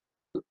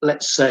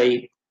 let's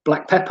say,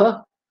 black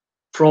pepper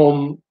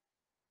from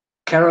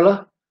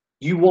Kerala,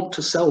 you want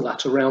to sell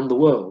that around the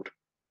world.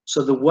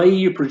 So the way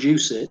you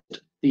produce it,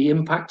 the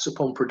impacts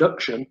upon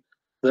production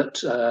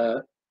that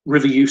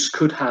river use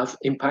could have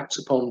impacts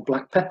upon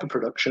black pepper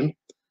production,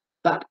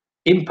 that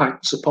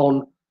impacts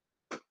upon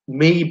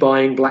me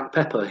buying black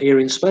pepper here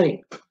in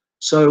Spain.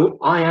 So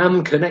I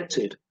am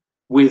connected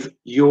with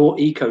your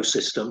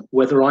ecosystem,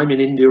 whether I'm in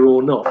India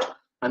or not.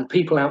 And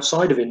people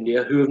outside of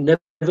India who have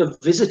never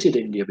visited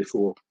India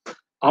before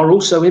are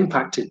also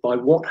impacted by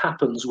what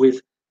happens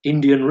with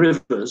Indian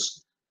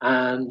rivers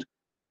and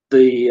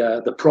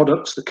the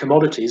products, the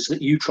commodities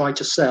that you try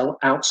to sell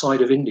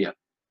outside of India.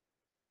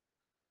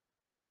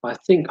 I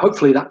think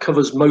hopefully that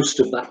covers most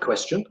of that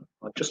question.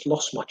 I've just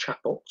lost my chat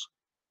box.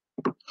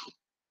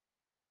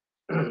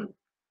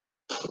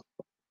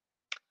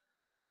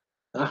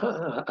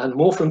 And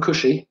more from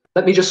Kushi.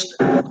 Let me just,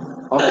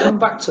 I'll come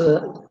back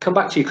to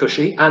you,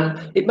 Kushi,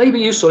 and it may be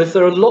useful if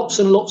there are lots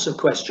and lots of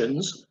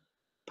questions.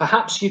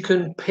 Perhaps you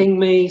can ping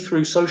me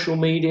through social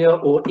media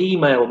or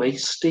email me,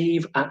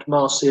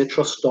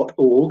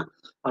 steve@mahseertrust.org,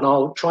 and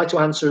I'll try to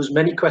answer as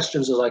many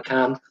questions as I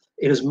can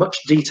in as much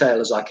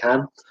detail as I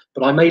can,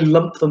 but I may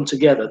lump them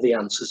together, the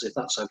answers, if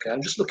that's okay.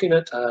 I'm just looking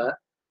at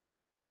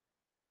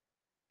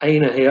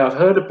Aina here. I've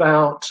heard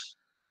about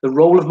the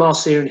role of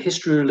Mahseer in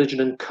history,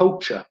 religion and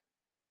culture.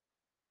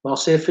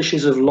 Mahseer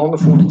fishes have long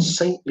afforded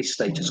saintly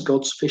status,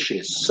 God's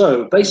fishes.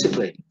 So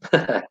basically,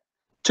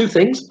 two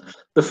things.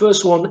 The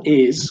first one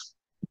is,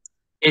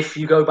 if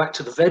you go back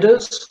to the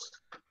Vedas,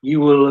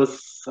 you will have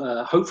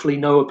hopefully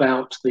know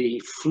about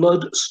the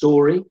flood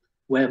story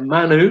where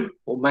Manu,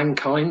 or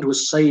mankind,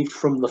 was saved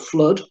from the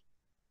flood,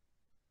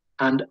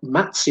 and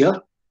Matsya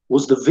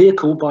was the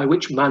vehicle by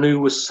which Manu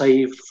was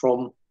saved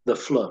from the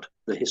flood,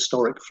 the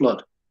historic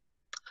flood.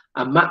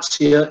 And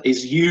Matsya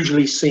is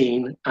usually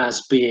seen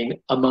as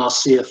being a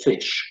Mahseer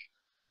fish.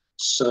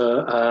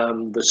 So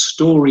the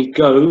story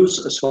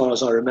goes, as far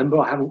as I remember,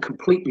 I haven't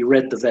completely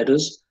read the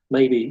Vedas,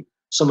 maybe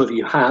some of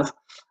you have,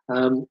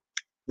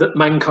 that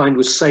mankind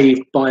was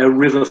saved by a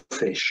river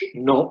fish,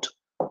 not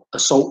a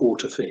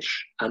saltwater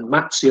fish. And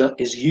Matsya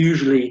is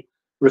usually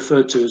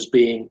referred to as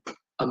being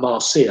a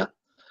Mahseer.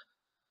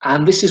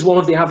 And this is one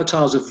of the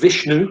avatars of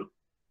Vishnu.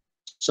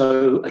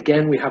 So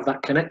again, we have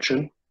that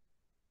connection.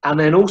 And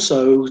then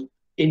also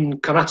in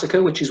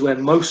Karnataka, which is where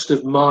most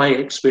of my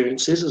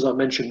experience is, as I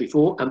mentioned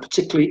before, and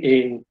particularly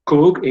in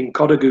Coorg, in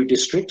Kodagu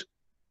district,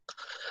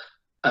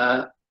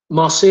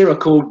 Mahseer are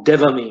called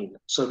Devamin,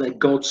 so they're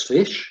God's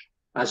fish,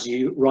 as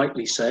you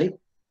rightly say.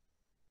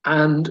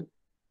 And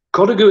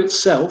Kodagu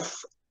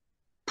itself,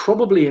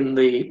 probably in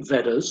the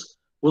Vedas,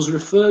 was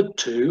referred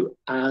to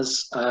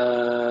as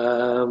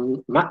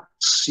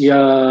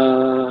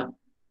Matsya.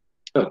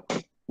 Oh,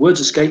 words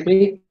escape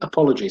me,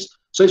 apologies.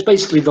 So it's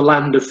basically the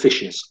land of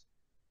fishes,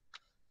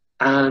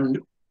 and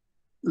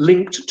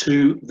linked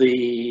to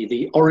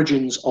the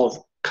origins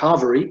of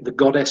Kaveri, the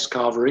goddess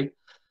Kaveri,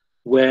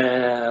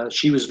 where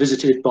she was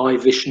visited by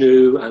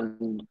Vishnu,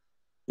 and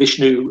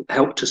Vishnu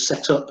helped to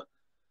set up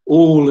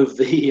all of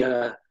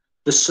the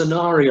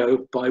scenario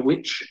by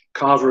which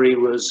Kaveri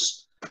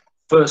was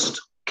first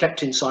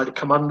kept inside a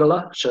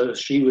kamandala. So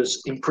she was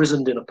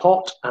imprisoned in a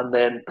pot, and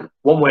then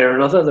one way or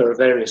another, there are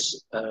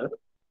various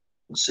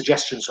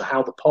suggestions for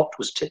how the pot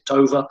was tipped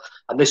over,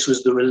 and this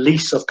was the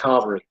release of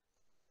Kaveri,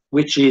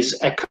 which is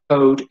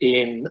echoed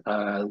in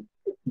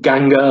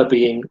Ganga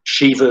being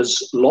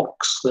Shiva's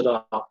locks that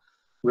are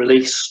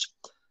released.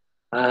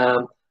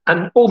 And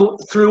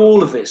through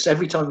all of this,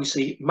 every time we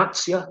see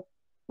Matsya,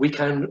 we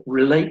can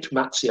relate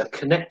Matsya,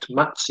 connect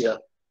Matsya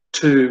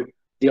to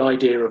the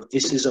idea of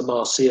this is a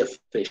Mahseer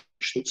fish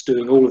that's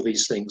doing all of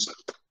these things.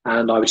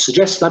 And I would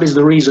suggest that is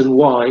the reason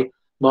why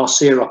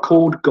Mahseer are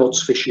called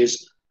God's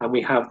fishes, and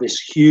we have this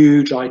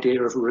huge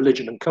idea of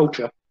religion and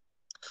culture.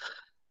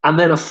 And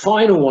then a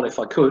final one, if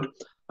I could,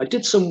 I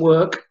did some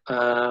work,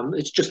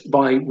 it's just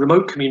by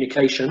remote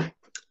communication,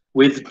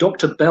 with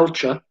Dr.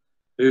 Belcher,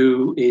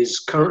 who is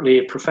currently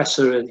a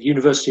professor at the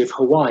University of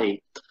Hawaii,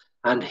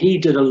 and he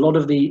did a lot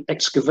of the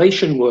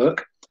excavation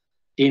work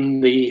in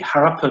the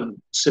Harappan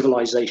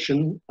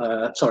civilization,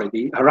 the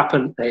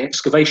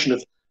excavation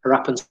of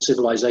Harappan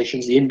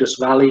civilizations, the Indus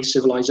Valley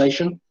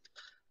civilization.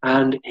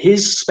 And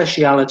his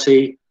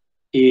speciality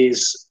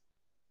is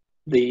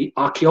the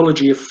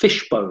archaeology of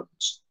fish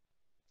bones.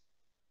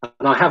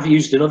 And I have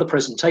used in other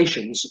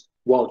presentations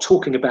while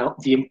talking about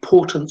the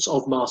importance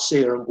of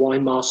Mahseer and why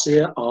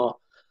Mahseer are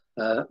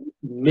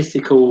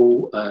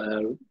mythical,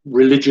 have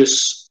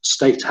religious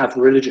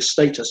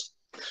status.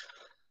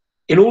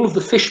 In all of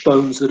the fish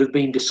bones that have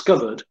been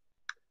discovered,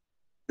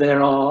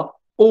 there are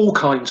all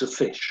kinds of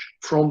fish,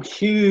 from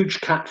huge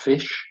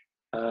catfish,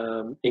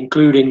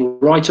 including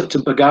right up to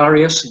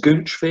Bagarius,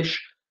 goonch fish,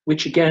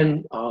 which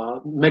again are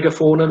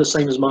megafauna, the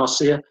same as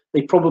Mahseer.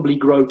 They probably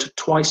grow to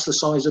twice the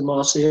size of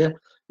Mahseer.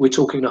 We're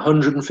talking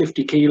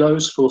 150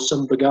 kilos for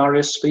some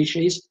Bagarius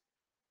species.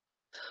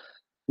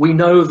 We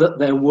know that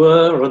there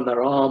were and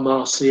there are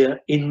Mahseer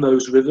in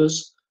those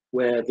rivers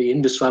where the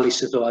Indus Valley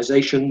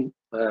civilization,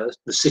 the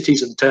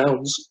cities and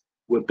towns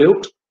were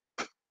built.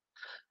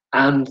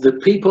 And the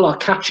people are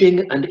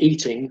catching and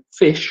eating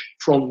fish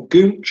from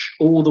goonch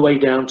all the way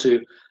down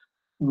to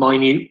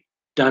minute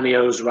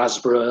danios,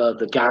 rasbora,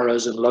 the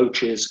garras and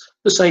loaches,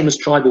 the same as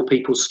tribal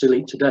peoples still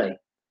eat today.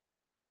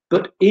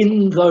 But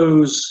in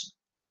those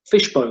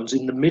fish bones,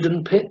 in the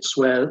midden pits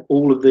where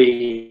all of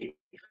the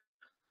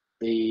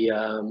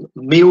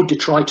meal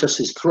detritus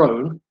is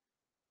thrown,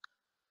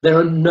 there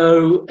are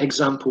no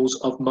examples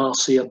of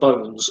Mahseer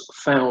bones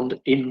found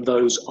in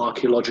those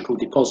archaeological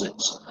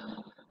deposits.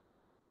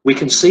 We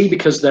can see,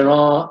 because there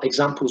are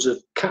examples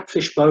of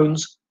catfish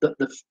bones, that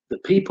the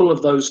people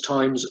of those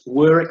times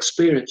were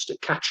experienced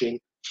at catching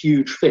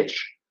huge fish,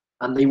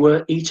 and they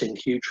were eating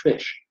huge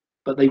fish,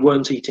 but they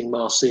weren't eating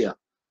Mahseer,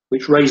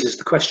 which raises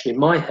the question in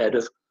my head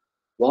of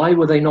why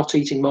were they not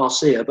eating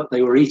Mahseer, but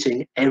they were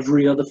eating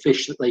every other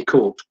fish that they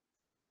caught?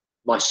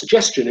 My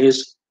suggestion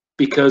is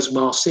because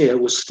Mahseer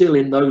was still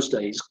in those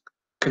days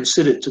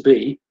considered to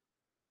be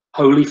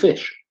holy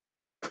fish.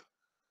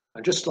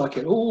 I just like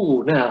it.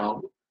 Oh,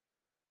 now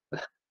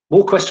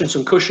more questions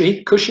from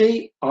Kushi.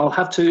 Kushi, I'll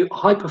have to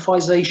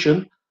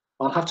hyperphysation.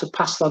 I'll have to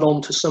pass that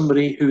on to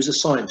somebody who's a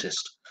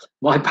scientist.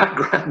 My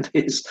background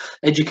is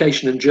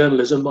education and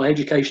journalism. My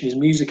education is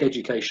music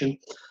education.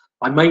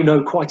 I may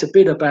know quite a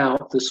bit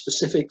about the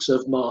specifics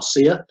of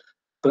Mahseer,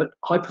 but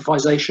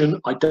hyperphysation,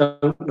 I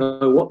don't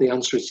know what the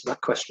answer is to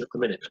that question at the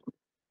minute.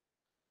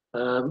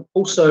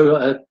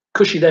 Also,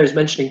 Kushi there is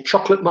mentioning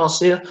chocolate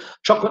Mahseer.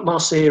 Chocolate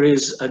Mahseer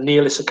is a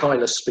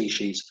Neolysicylus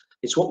species.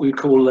 It's what we would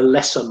call a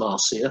lesser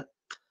Mahseer.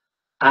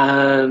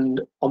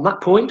 And on that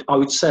point, I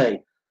would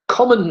say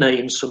common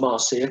names for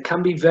Mahseer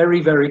can be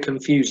very, very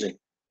confusing.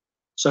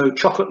 So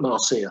chocolate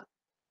Mahseer.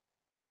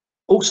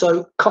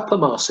 Also, copper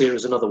Mahseer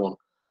is another one.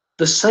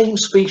 The same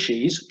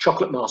species,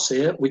 chocolate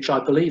Mahseer, which I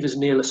believe is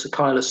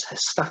Neolysicylus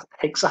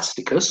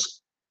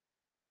hexasticus,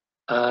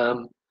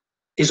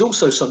 is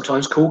also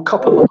sometimes called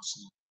copper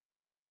Mahseer.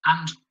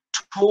 And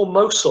Tor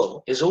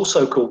Mosul is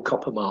also called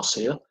copper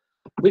Mahseer,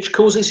 which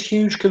causes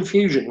huge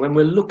confusion when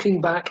we're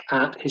looking back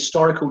at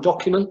historical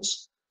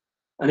documents.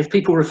 And if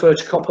people refer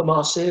to copper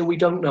Mahseer, we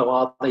don't know,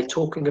 are they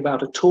talking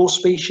about a Tor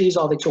species?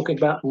 Are they talking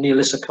about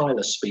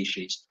Neolysicylus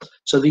species?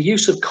 So the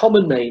use of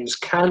common names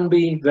can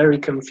be very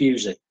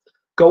confusing.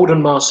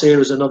 Golden Mahseer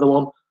is another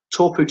one.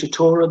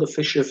 Torputitora, the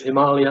fish of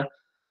Himalaya,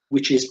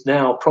 which is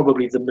now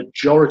probably the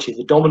majority,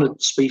 the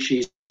dominant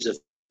species of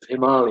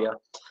Himalaya,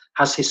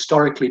 has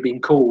historically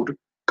been called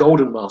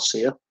golden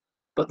Mahseer.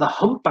 But the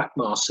humpback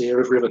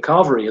Mahseer of River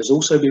Kaveri has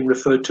also been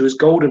referred to as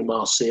golden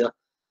Mahseer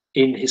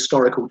in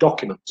historical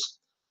documents.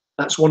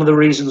 That's one of the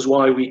reasons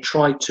why we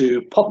try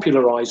to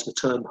popularize the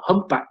term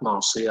humpback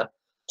Mahseer,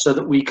 so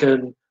that we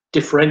can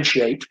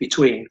differentiate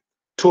between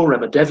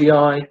Torema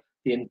devii,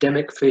 the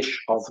endemic fish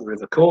of the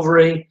River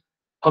Kaveri,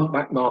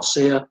 humpback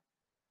Mahseer,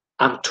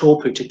 and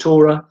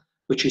Torputitora,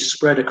 which is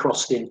spread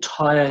across the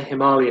entire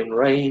Himalayan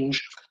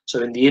range,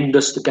 so in the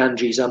Indus, the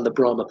Ganges and the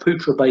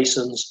Brahmaputra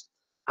basins,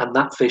 and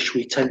that fish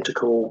we tend to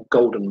call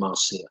golden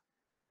Mahseer.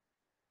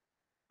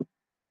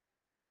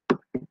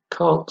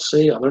 Can't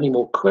see, are there any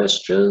more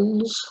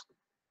questions?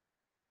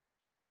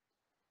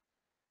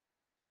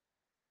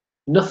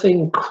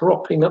 Nothing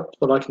cropping up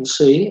that I can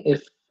see.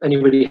 If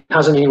anybody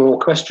has any more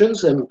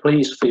questions, then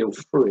please feel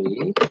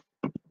free.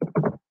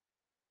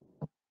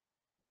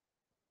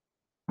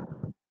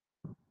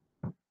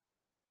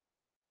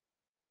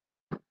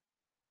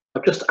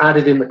 I've just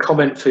added in the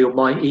comment field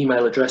my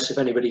email address if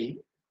anybody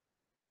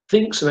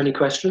thinks of any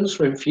questions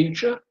for in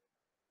future.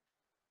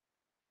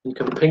 You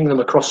can ping them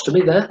across to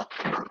me there.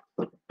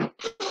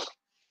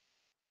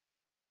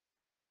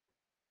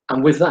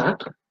 And with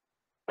that,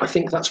 I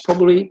think that's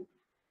probably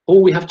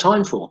all we have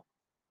time for.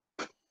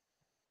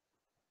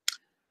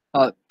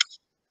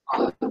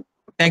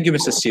 Thank you,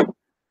 Mr. Steve.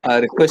 I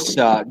request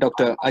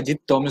Dr. Ajit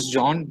Thomas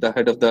John, the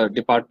head of the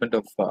Department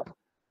of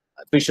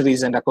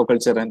Fisheries and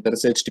Aquaculture and the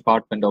Research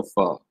Department of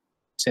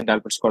St.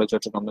 Albert's College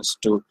Autonomous,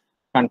 to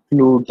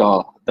conclude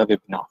the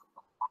webinar.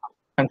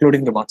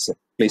 Concluding remarks, sir,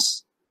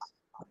 please.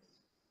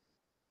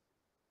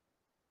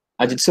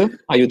 Ajit sir,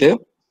 are you there?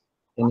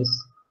 Can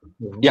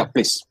you, Yeah,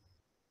 please.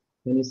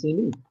 can you see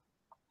me?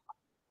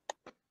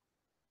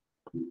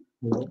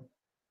 Hello?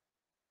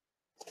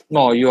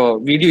 No, your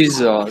video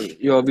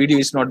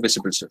is not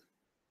visible, sir.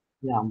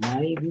 Yeah,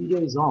 my video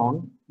is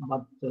on,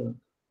 but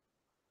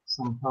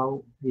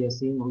somehow we are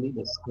seeing only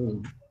the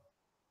screen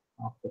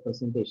of the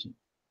presentation.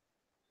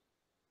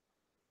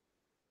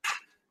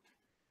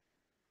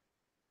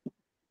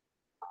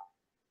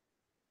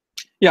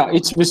 Yeah,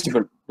 it's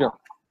visible. Yeah.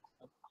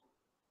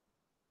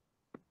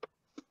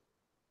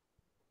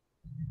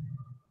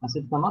 Has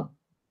it come up?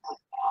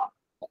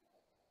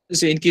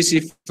 So in case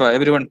if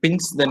everyone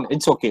pings, then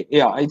it's okay.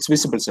 Yeah, it's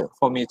visible, sir.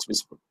 For me, it's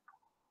visible.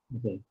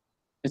 Okay.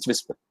 It's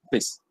visible.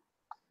 Please.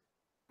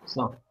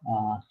 So,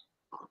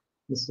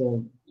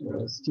 Mr.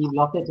 Steve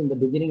Lockett, in the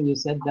beginning, you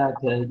said that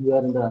you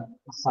are in the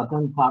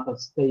southern part of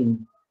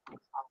Spain,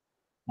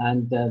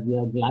 and we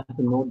are glad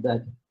to note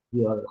that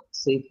you are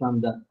safe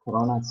from the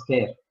corona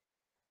scare.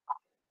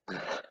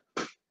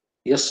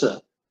 Yes, sir.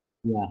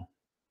 Yeah.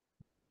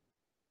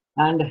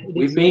 And it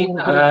We've is very been,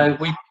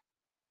 encouraging.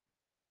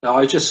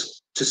 I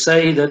just to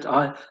say that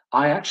I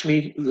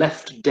actually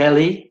left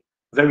Delhi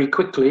very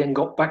quickly and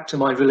got back to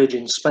my village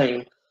in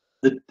Spain.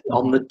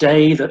 On the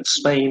day that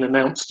Spain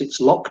announced its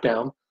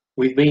lockdown,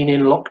 we've been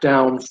in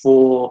lockdown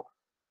for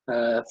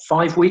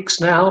 5 weeks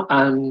now,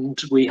 and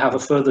we have a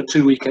further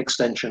 2-week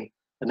extension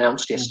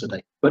announced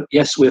yesterday. But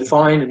yes, we're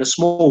fine in a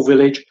small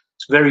village.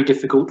 It's very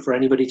difficult for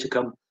anybody to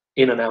come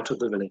in and out of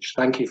the village.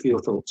 Thank you for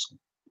your thoughts.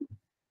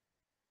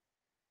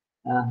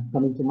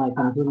 Coming to my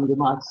concluding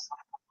remarks,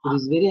 it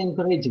is very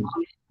encouraging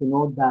to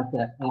note that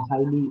a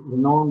highly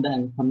renowned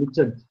and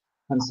committed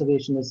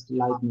conservationist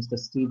like Mr.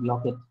 Steve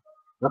Lockett,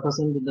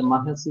 representing the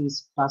Mahseer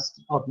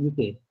Trust of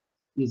UK,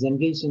 is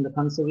engaged in the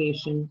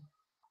conservation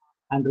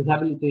and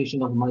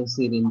rehabilitation of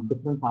Mahseer in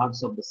different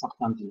parts of the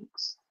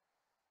subcontinents.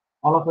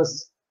 All of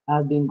us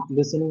have been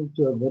listening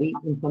to a very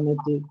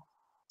informative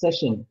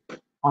session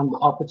on the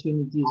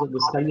opportunities of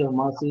the study of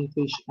Mahseer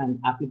fish and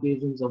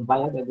applications of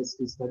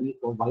biodiversity study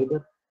for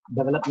wider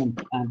development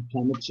and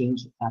climate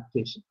change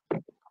adaptation.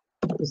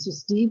 Mr.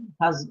 Steve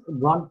has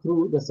gone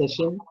through the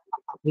session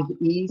with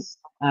ease,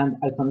 and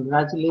I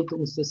congratulate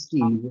Mr.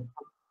 Steve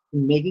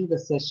in making the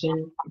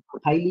session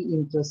highly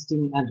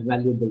interesting and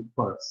valuable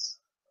for us.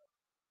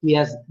 He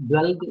has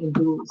dwelled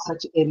into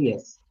such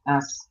areas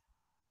as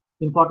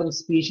important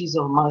species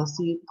of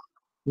Mahseer,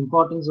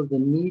 importance of the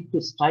need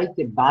to strike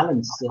a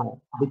balance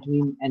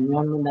between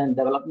environment and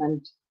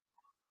development,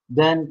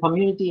 then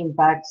community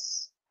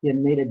impacts. He had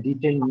made a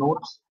detailed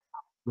note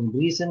in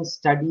recent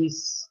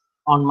studies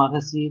on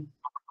Mahseer,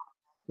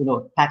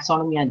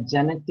 taxonomy and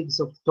genetics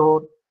of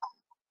Tor,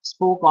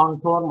 spoke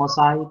on Tor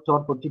mosaic,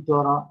 Tor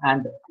potitora,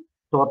 and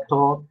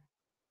Tor,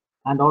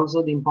 and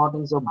also the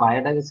importance of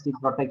biodiversity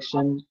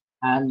protection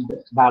and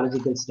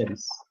biological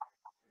studies.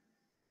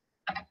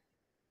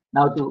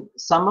 Now, to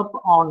sum up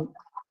on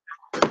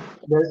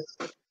this,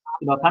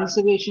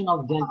 conservation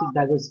of genetic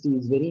diversity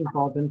is very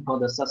important for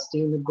the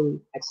sustainable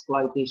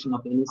exploitation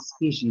of any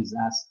species,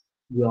 as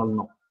we all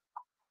know.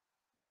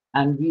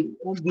 And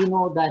we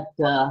know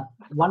that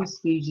one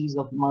species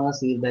of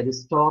Mahseer, that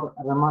is Tor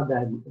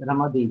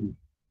Ramadevi,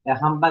 a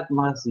humpback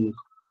Mahseer,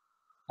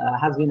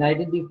 has been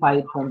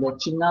identified from the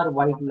Chinnar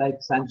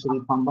Wildlife Sanctuary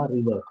Pamba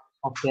River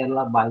of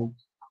Kerala by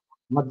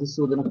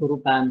Madhusudana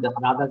Kurup and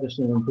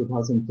Radhakrishnan in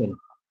 2010.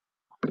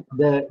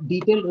 The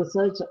detailed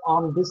research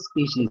on this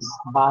species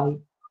by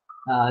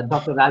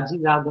Dr.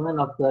 Rajiv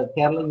Raghavan of the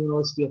Kerala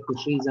University of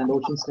Fisheries and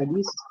Ocean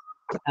Studies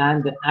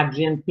and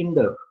Adrian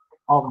Pinder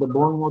of the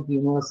Bournemouth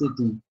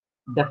University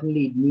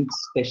definitely needs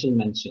special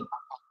mention.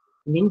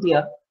 In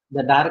India,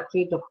 the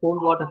Directorate of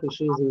Cold Water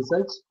Fisheries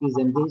Research is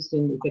engaged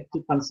in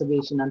effective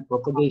conservation and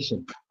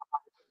propagation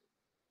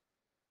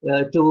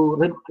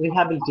to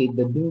rehabilitate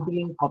the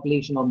dwindling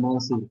population of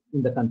Mahseer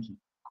in the country.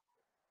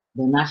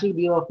 The National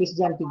Bureau of Fish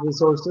Genetic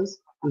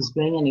Resources is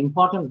playing an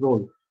important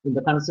role in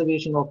the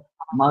conservation of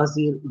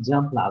Mahseer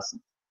germplasm.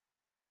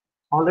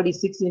 Already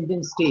 6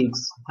 Indian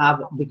states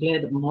have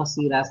declared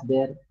Mahseer as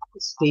their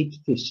state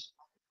fish,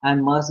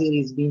 and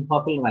Mahseer is being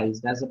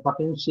popularized as a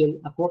potential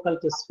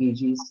aquaculture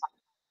species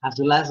as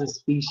well as a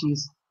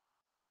species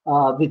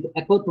with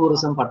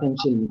ecotourism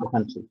potential in the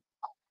country.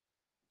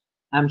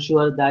 I'm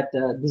sure that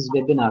this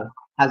webinar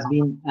has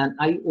been an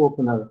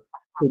eye-opener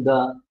to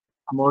the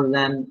more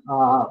than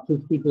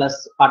 50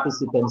 plus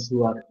participants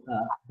who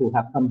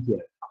have come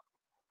here.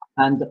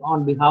 And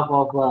on behalf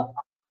of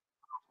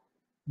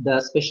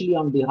especially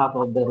on behalf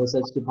of the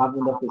Research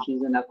Department of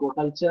Fisheries and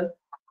Aquaculture,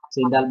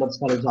 St. Albert's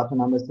College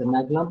Autonomous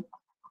Ernakulam,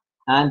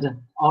 and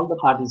all the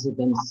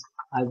participants,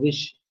 I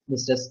wish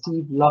Mr.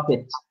 Steve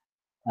Lockett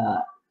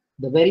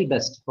the very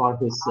best for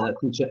his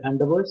future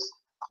endeavors.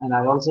 And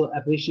I also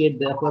appreciate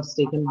the efforts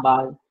taken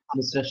by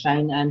Mr.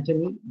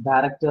 Antony,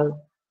 Director,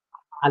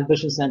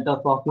 Albertian Center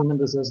for Human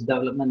Resource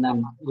Development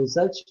and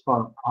Research,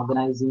 for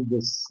organizing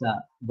this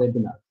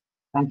webinar.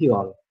 Thank you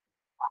all.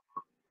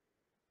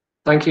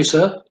 Thank you,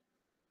 sir.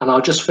 And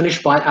I'll just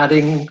finish by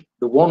adding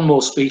the one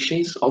more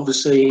species.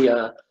 Obviously,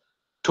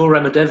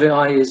 Taurema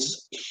devii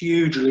is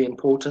hugely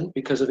important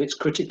because of its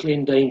critically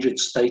endangered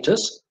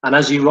status. And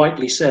as you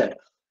rightly said,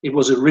 it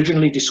was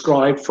originally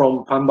described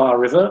from Pambar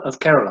River of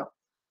Kerala,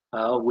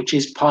 which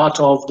is part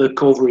of the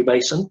Cauvery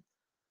Basin.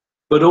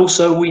 But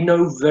also we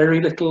know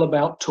very little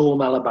about Tor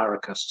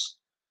malabaricus,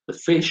 the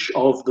fish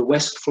of the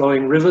west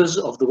flowing rivers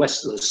of the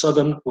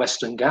southern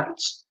Western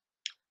Ghats,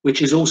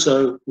 which is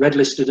also red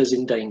listed as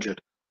endangered.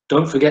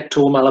 Don't forget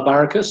Tor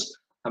malabaricus,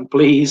 and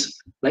please,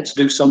 let's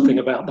do something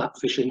about that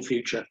fish in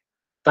future.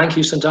 Thank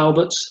you, St.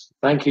 Albert's.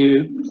 Thank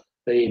you,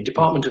 the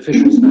Department of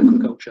Fisheries and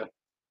Agriculture.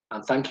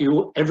 And thank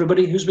you,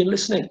 everybody who's been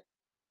listening.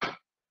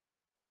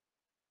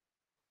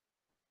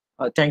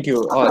 Thank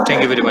you.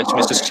 Thank you very much,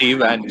 Mr.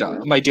 Steve. And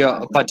my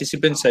dear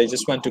participants, I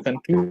just want to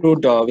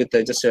conclude with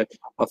just a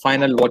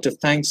final vote of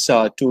thanks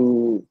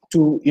to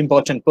two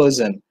important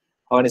persons.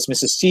 One is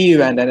Mr.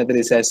 Steve, and another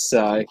is, as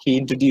he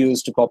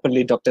introduced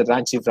properly, Dr.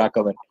 Rajiv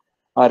Raghavan.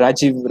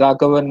 Rajiv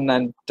Raghavan,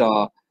 and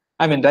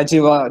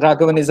Rajiv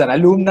Raghavan is an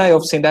alumni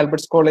of St.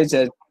 Albert's College.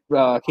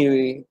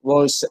 He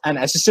was an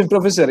assistant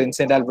professor in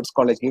St. Albert's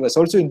College. He was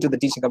also into the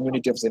teaching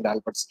community of St.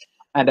 Albert's.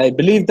 And I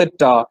believe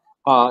that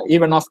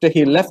even after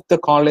he left the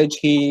college,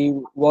 he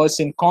was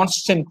in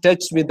constant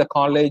touch with the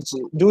college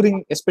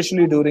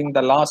especially during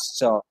the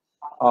last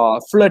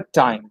flood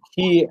time.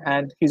 He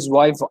and his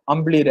wife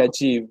Ambli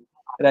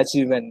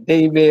Rajivan,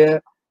 they were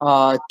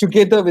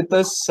together with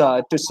us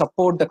to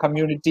support the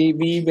community.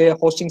 We were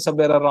hosting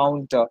somewhere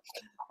around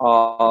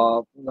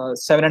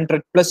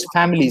 700 plus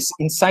families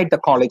inside the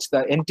college.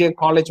 The entire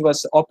college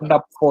was opened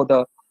up for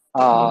the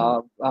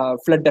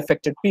flood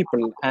affected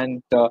people,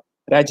 and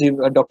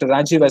Dr.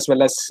 Rajiv as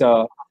well as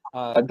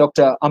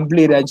Dr.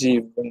 Ambli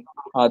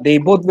Rajiv, they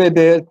both were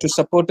there to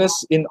support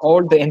us in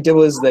all the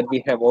endeavors that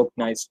we have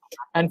organized.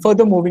 And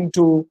further moving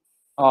to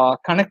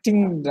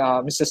connecting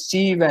Mr.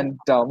 Steve and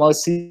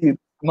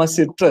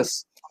Mahseer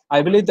Trust,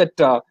 I believe that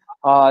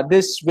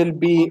this will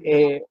be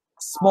a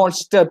small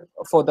step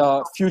for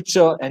the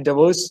future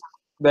endeavors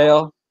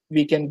where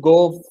we can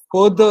go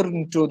further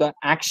into the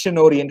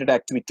action-oriented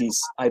activities.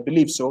 I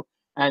believe so.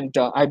 And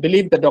I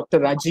believe that Dr.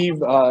 Rajiv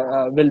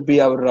will be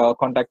our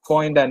contact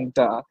point, and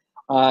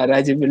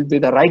Rajiv will be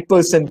the right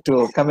person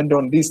to comment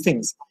on these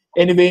things.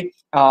 Anyway,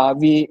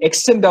 we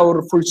extend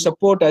our full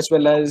support, as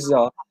well as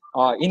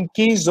in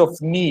case of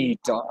need,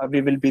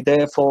 we will be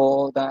there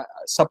for the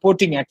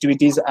supporting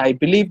activities. I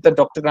believe that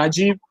Dr.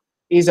 Rajiv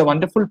is a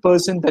wonderful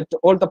person that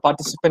all the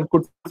participants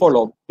could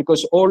follow,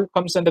 because all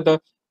comes under the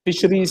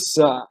fisheries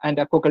and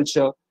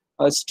aquaculture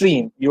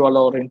stream. You all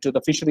are into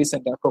the fisheries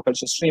and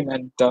aquaculture stream,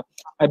 and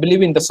I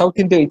believe in the South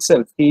India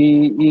itself,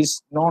 he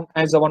is known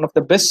as one of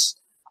the best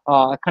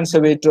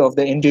conservator of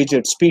the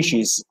endangered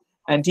species.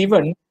 And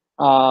even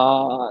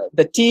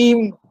the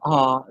team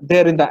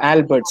there in the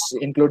Alberts,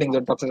 including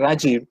the Dr.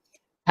 Rajiv,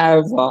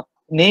 have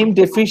named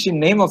a fish in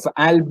name of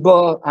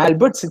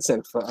Alberts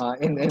itself,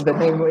 in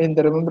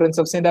the remembrance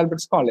of St.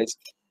 Albert's College.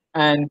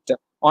 And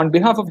on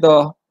behalf of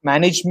the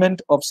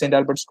management of St.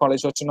 Albert's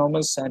College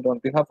Autonomous, and on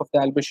behalf of the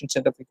Albertian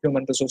Center for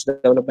Human Resource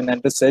Development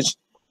and Research,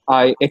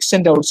 I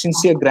extend our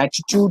sincere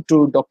gratitude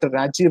to Dr.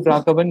 Rajiv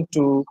Raghavan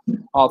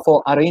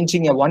for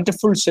arranging a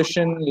wonderful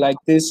session like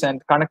this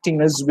and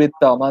connecting us with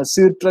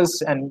Mahseer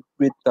Trust and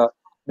with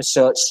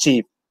Mr.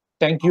 Steve.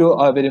 Thank you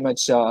very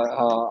much,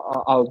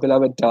 our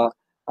beloved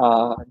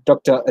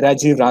Dr.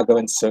 Rajiv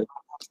Raghavan, sir.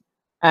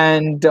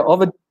 And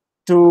over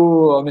to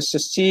Mr.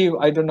 Steve.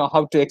 I don't know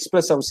how to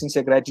express our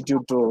sincere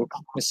gratitude to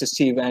Mr.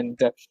 Steve. And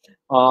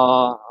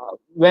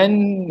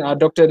when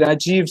Dr.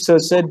 Rajiv sir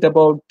said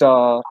about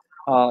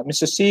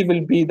Mr. Steve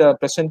will be the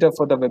presenter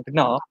for the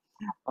webinar,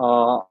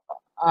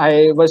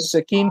 I was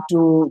keen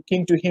to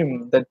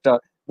him that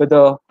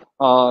whether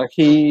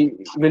he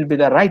will be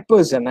the right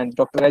person. And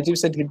Dr. Rajiv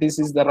said this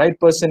is the right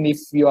person if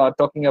you are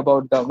talking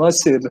about the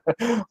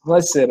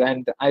Mahseer.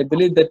 And I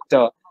believe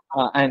that,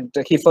 and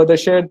he further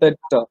shared that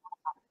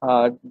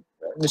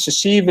Mr.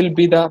 Steve will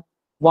be the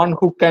one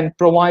who can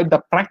provide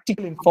the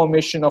practical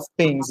information of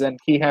things, and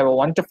he have a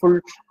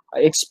wonderful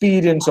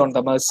experience on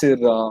the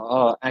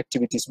Mahseer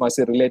activities,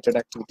 Mahseer related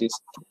activities.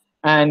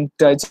 And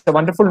it's a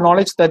wonderful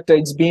knowledge that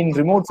it's been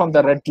removed from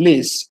the red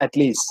list, at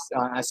least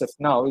as of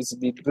now, it's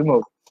been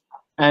removed.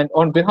 And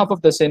on behalf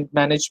of the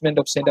management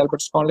of St.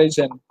 Albert's College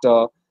and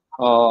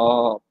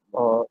all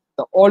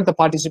the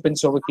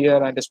participants over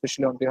here, and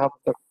especially on behalf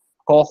of the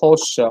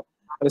co-host,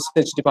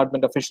 Research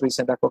Department of Fisheries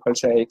and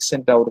Aquaculture, I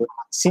extend our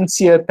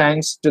sincere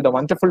thanks to the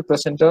wonderful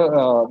presenter,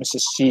 Mr.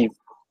 Steve.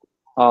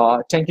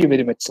 Thank you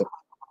very much, sir.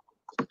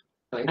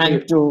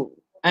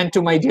 And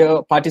to my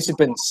dear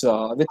participants,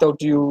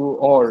 without you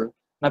all,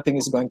 nothing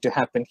is going to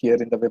happen here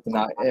in the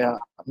webinar.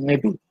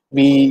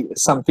 Maybe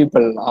some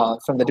people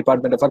from the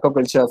Department of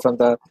Aquaculture, from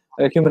the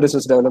Human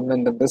Resource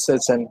Development and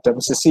Research, and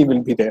Mr. C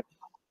will be there.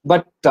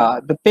 But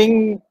the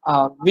thing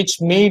which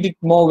made it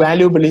more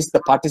valuable is the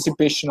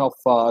participation of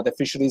the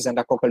fisheries and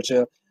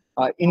aquaculture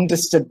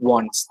interested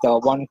ones, the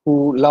one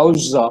who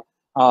loves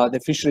the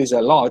fisheries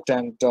a lot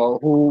and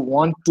who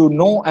want to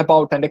know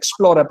about and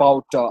explore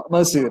about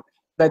Mahseer.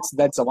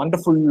 that's a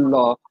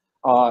wonderful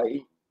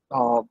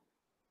uh,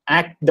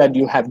 act that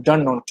you have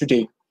done on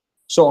today.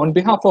 So on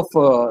behalf of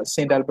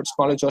St. Albert's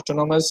College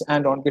Autonomous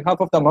and on behalf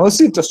of the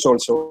Mercy Trust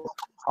also,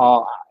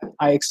 uh,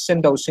 I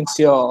extend our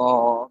sincere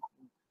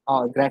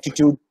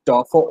gratitude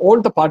for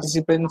all the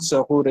participants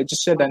who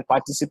registered and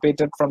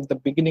participated from the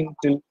beginning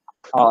till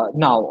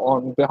now.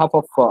 On behalf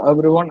of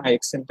everyone, I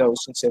extend our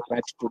sincere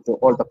gratitude to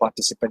all the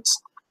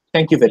participants.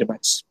 Thank you very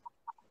much.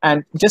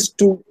 And just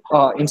two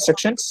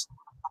instructions.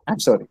 I'm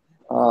sorry.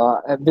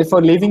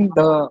 Before leaving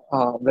the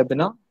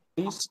webinar,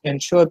 please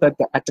ensure that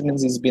the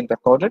attendance is being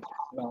recorded.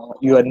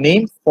 Your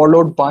name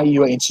followed by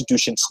your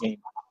institution's name.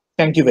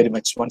 Thank you very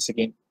much once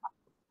again.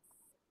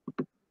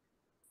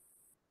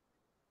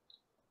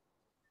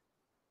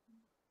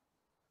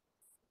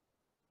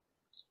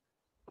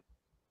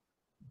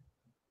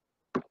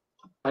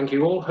 Thank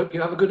you all. Hope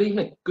you have a good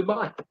evening.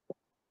 Goodbye.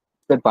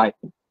 Goodbye.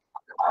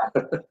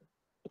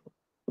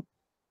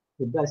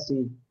 Goodbye,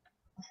 Steve.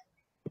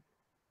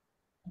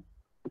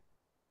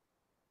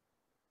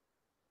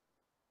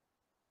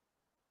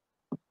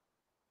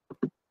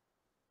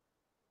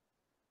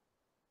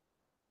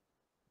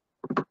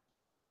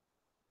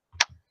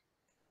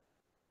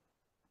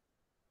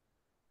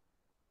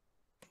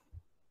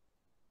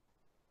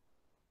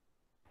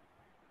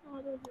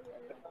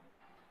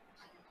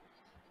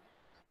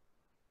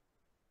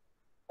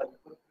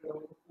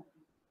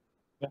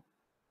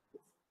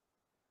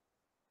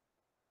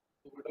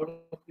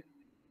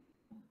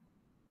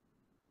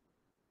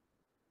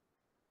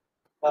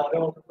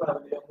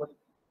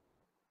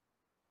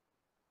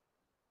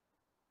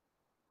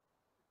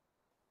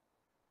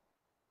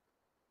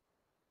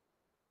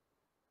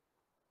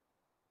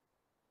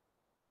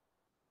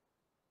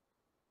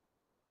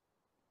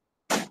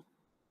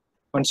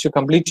 Once you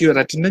complete your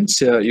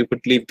attendance, you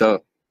could leave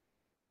the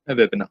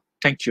webinar.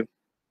 Thank you.